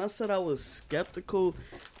 like when I said I was skeptical,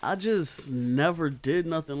 I just never did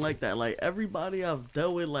nothing like that. Like everybody I've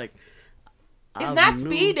dealt with, like it's not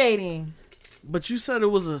speed dating. But you said it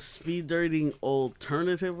was a speed dating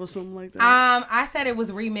alternative or something like that. I said it was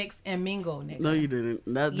remix and mingle, nigga. No, you didn't.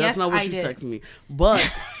 That's not what you texted me. But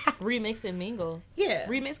remix and mingle. Yeah,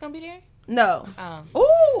 remix gonna be there. No.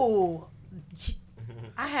 Ooh.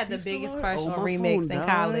 I had the biggest crush on remix in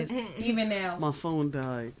college. Even now, my phone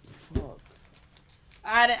died. Fuck.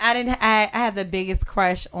 I had the biggest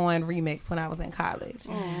crush on remix when I was in college.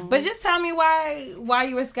 But just tell me why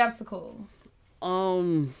you were skeptical. I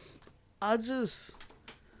don't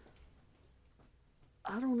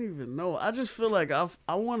even know. I just feel like I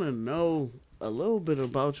want to know a little bit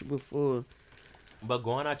about you before. But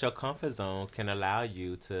going out your comfort zone can allow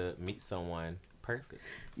you to meet someone perfect.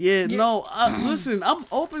 Yeah, no, listen, I'm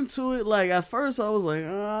open to it. Like, at first I was like,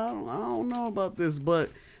 I don't know about this, but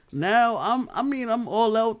now I'm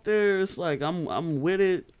all out there. It's like, I'm with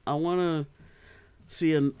it. I want to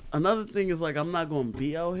see, another thing is, like, I'm not going to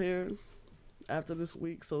be out here after this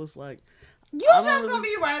week, so it's like. You just going to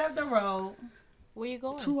be right up the road. Where you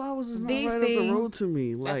going? 2 hours is not right up the road to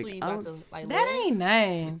me. That's like, where you about to, like, that ain't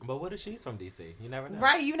nothing. But what if she's from DC? You never know.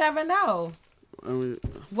 Right, you never know. I mean,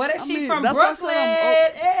 what if she from Brooklyn?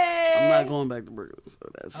 I'm not going back to Brooklyn, so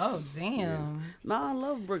that's. Oh damn! Yeah. Nah, I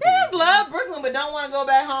love Brooklyn. He just love Brooklyn, but don't want to go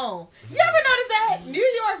back home. You ever notice that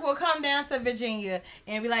New York will come down to Virginia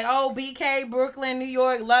and be like, "Oh, BK, Brooklyn, New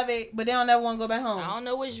York, love it," but they don't ever want to go back home. I don't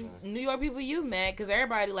know which New York people you met, because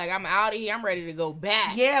everybody like, I'm out of here, I'm ready to go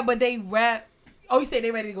back. Yeah, but they rap. Oh, you said they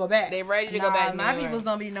ready to go back? They ready to go back. My peoples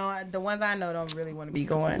don't be knowing. The ones I know don't really want to be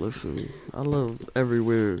going. Listen, I love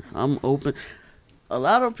everywhere. I'm open. A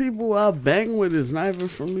lot of people I bang with is not even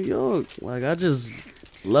from New York. Like, I just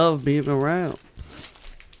love being around.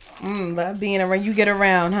 Love being around. You get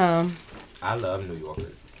around, huh? I love New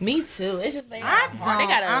Yorkers. Me too. It's just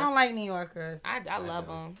I don't like New Yorkers. I love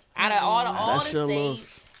them. Out of all the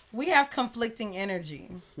states, we have conflicting energy.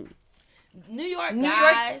 New York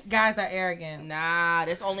guys are arrogant. Nah,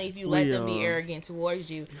 that's only if you let them be arrogant towards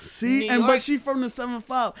you. See, but she from the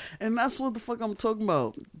 7-5, and that's what the fuck I'm talking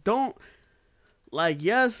about. Don't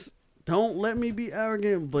let me be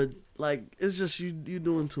arrogant, but like it's just you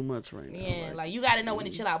doing too much right now. Yeah, like you got to know when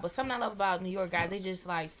to chill out. But something I love about New York guys, they just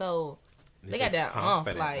like they got that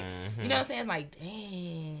like you know what I'm saying? It's like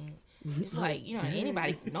dang. It's like, you know,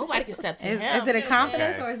 nobody can step to him. Is it a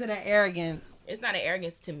confidence or is it an arrogance? It's not an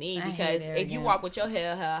arrogance to me because if you walk with your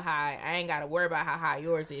head held high, I ain't got to worry about how high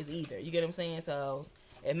yours is either. You get what I'm saying? So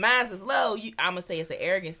if mine's is low, I'm going to say it's an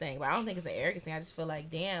arrogance thing. But I don't think it's an arrogance thing. I just feel like,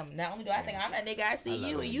 damn, not only do I think I'm that nigga, I see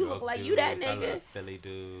you and you look like you that nigga. I love Philly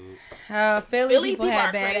dude. Philly people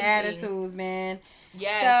have bad attitudes, man.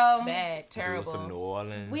 Yes, bad, terrible. From New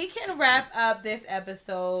Orleans. We can wrap up this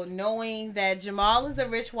episode knowing that Jamal is a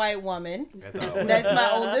rich white woman. That's my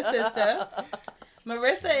older sister.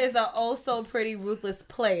 Marissa is a oh-so-pretty, ruthless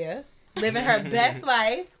player, living her best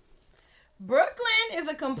life. Brooklyn is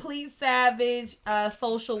a complete savage,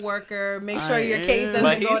 social worker. Make sure your case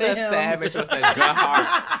doesn't go to him. But he's a savage with a good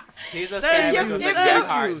heart. He's a savage with a good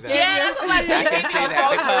heart. Yeah, that's like that. Because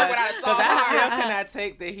I still cannot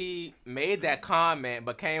take that he made that comment,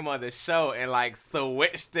 but came on the show and like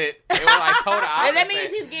switched it. It was like total opposite. And that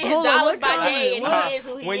means he's getting his dollars by day, and he is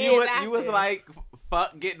who he is. When you was like,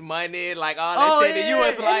 fuck getting money, like all that shit, and you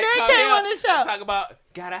was like, and then came on the show talk about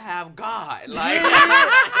gotta have God, like,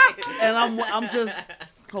 and I'm just.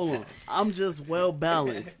 Hold on. I'm just well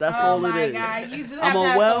balanced. That's all it is. Oh my God, you do have I'm to a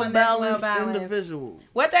have well someone that's well balanced individual.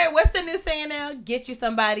 What's the new saying now? Get you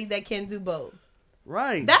somebody that can do both.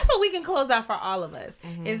 Right. That's what we can close out for all of us.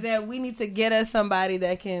 Mm-hmm. Is that we need to get us somebody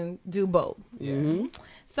that can do both. Yeah. Mm-hmm.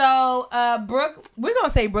 So, we're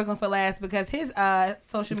gonna say Brooklyn for last because his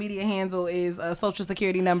social media handle is a social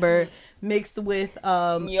security number mixed with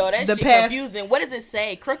that shit confusing. What does it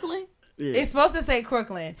say? Crooklyn? Yeah. It's supposed to say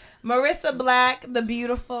Crooklyn. Marissa Black, the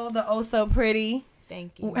beautiful, the oh so pretty.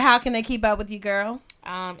 Thank you. How can they keep up with you, girl?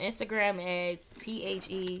 Instagram at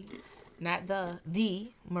THE, not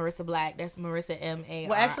the Marissa Black. That's Marissa MARI.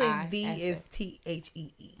 Well, actually, the is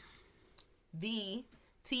THEE. The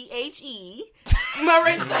THE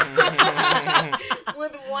Marissa.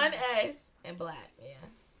 With one S and black.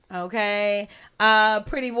 Yeah. Okay.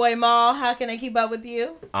 Pretty Boy Mal, how can they keep up with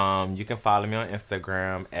you? You can follow me on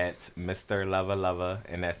Instagram at Mr. Lover Lover,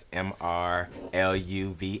 and that's MRLUVA_.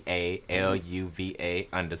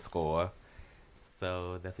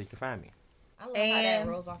 So that's where you can find me. I love how that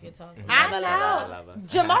rolls off your tongue. I know.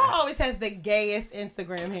 Jamal always has the gayest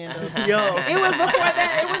Instagram handle. Yo, it was before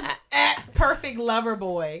that. It was at Perfect Lover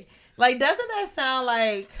Boy. Like, doesn't that sound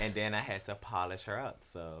like? And then I had to polish her up,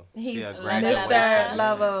 so he's Mr.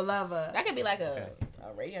 Lover. That could be like a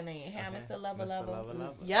radio name. Hey, Mr. Lover.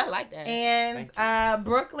 Yeah, I like that. And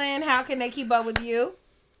Brooklyn, how can they keep up with you?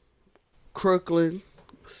 Crooklyn,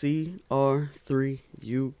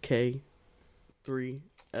 CR3UK3L3.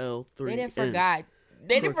 They didn't forgot.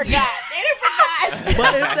 They didn't forgot.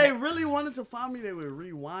 But if they really wanted to find me, they would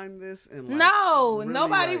rewind this and like,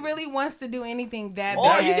 nobody really wants to do anything that or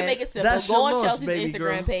bad. You can make it simple. Go on Chelsea's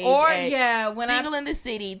Instagram page. Or when Single in the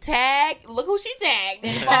City, tag. Look who she tagged.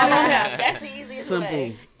 And follow her. That's the easiest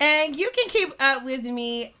way. And you can keep up with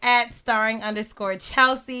me at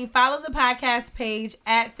 @starring_Chelsea. Follow the podcast page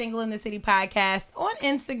at Single in the City Podcast on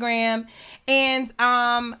Instagram. And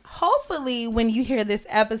hopefully when you hear this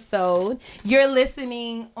episode, you're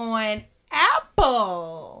listening on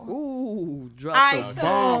Apple. Ooh, drop iTunes. the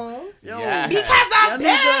bomb. Yo, because a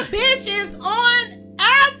bad bitch is on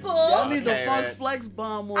Apple. Y'all need the Funk's Flex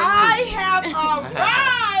bomb on I have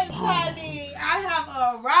arrived, honey. I have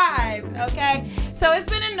arrived, okay? So it's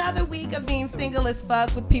been another week of being single as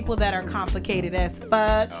fuck with people that are complicated as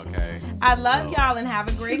fuck. Okay. I love y'all and have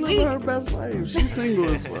a great week. She's her best life. She's single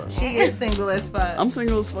as fuck. She is single as fuck. I'm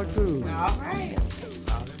single as fuck too. All right.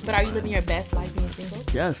 But are you living your best life being single?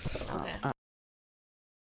 Yes. Okay.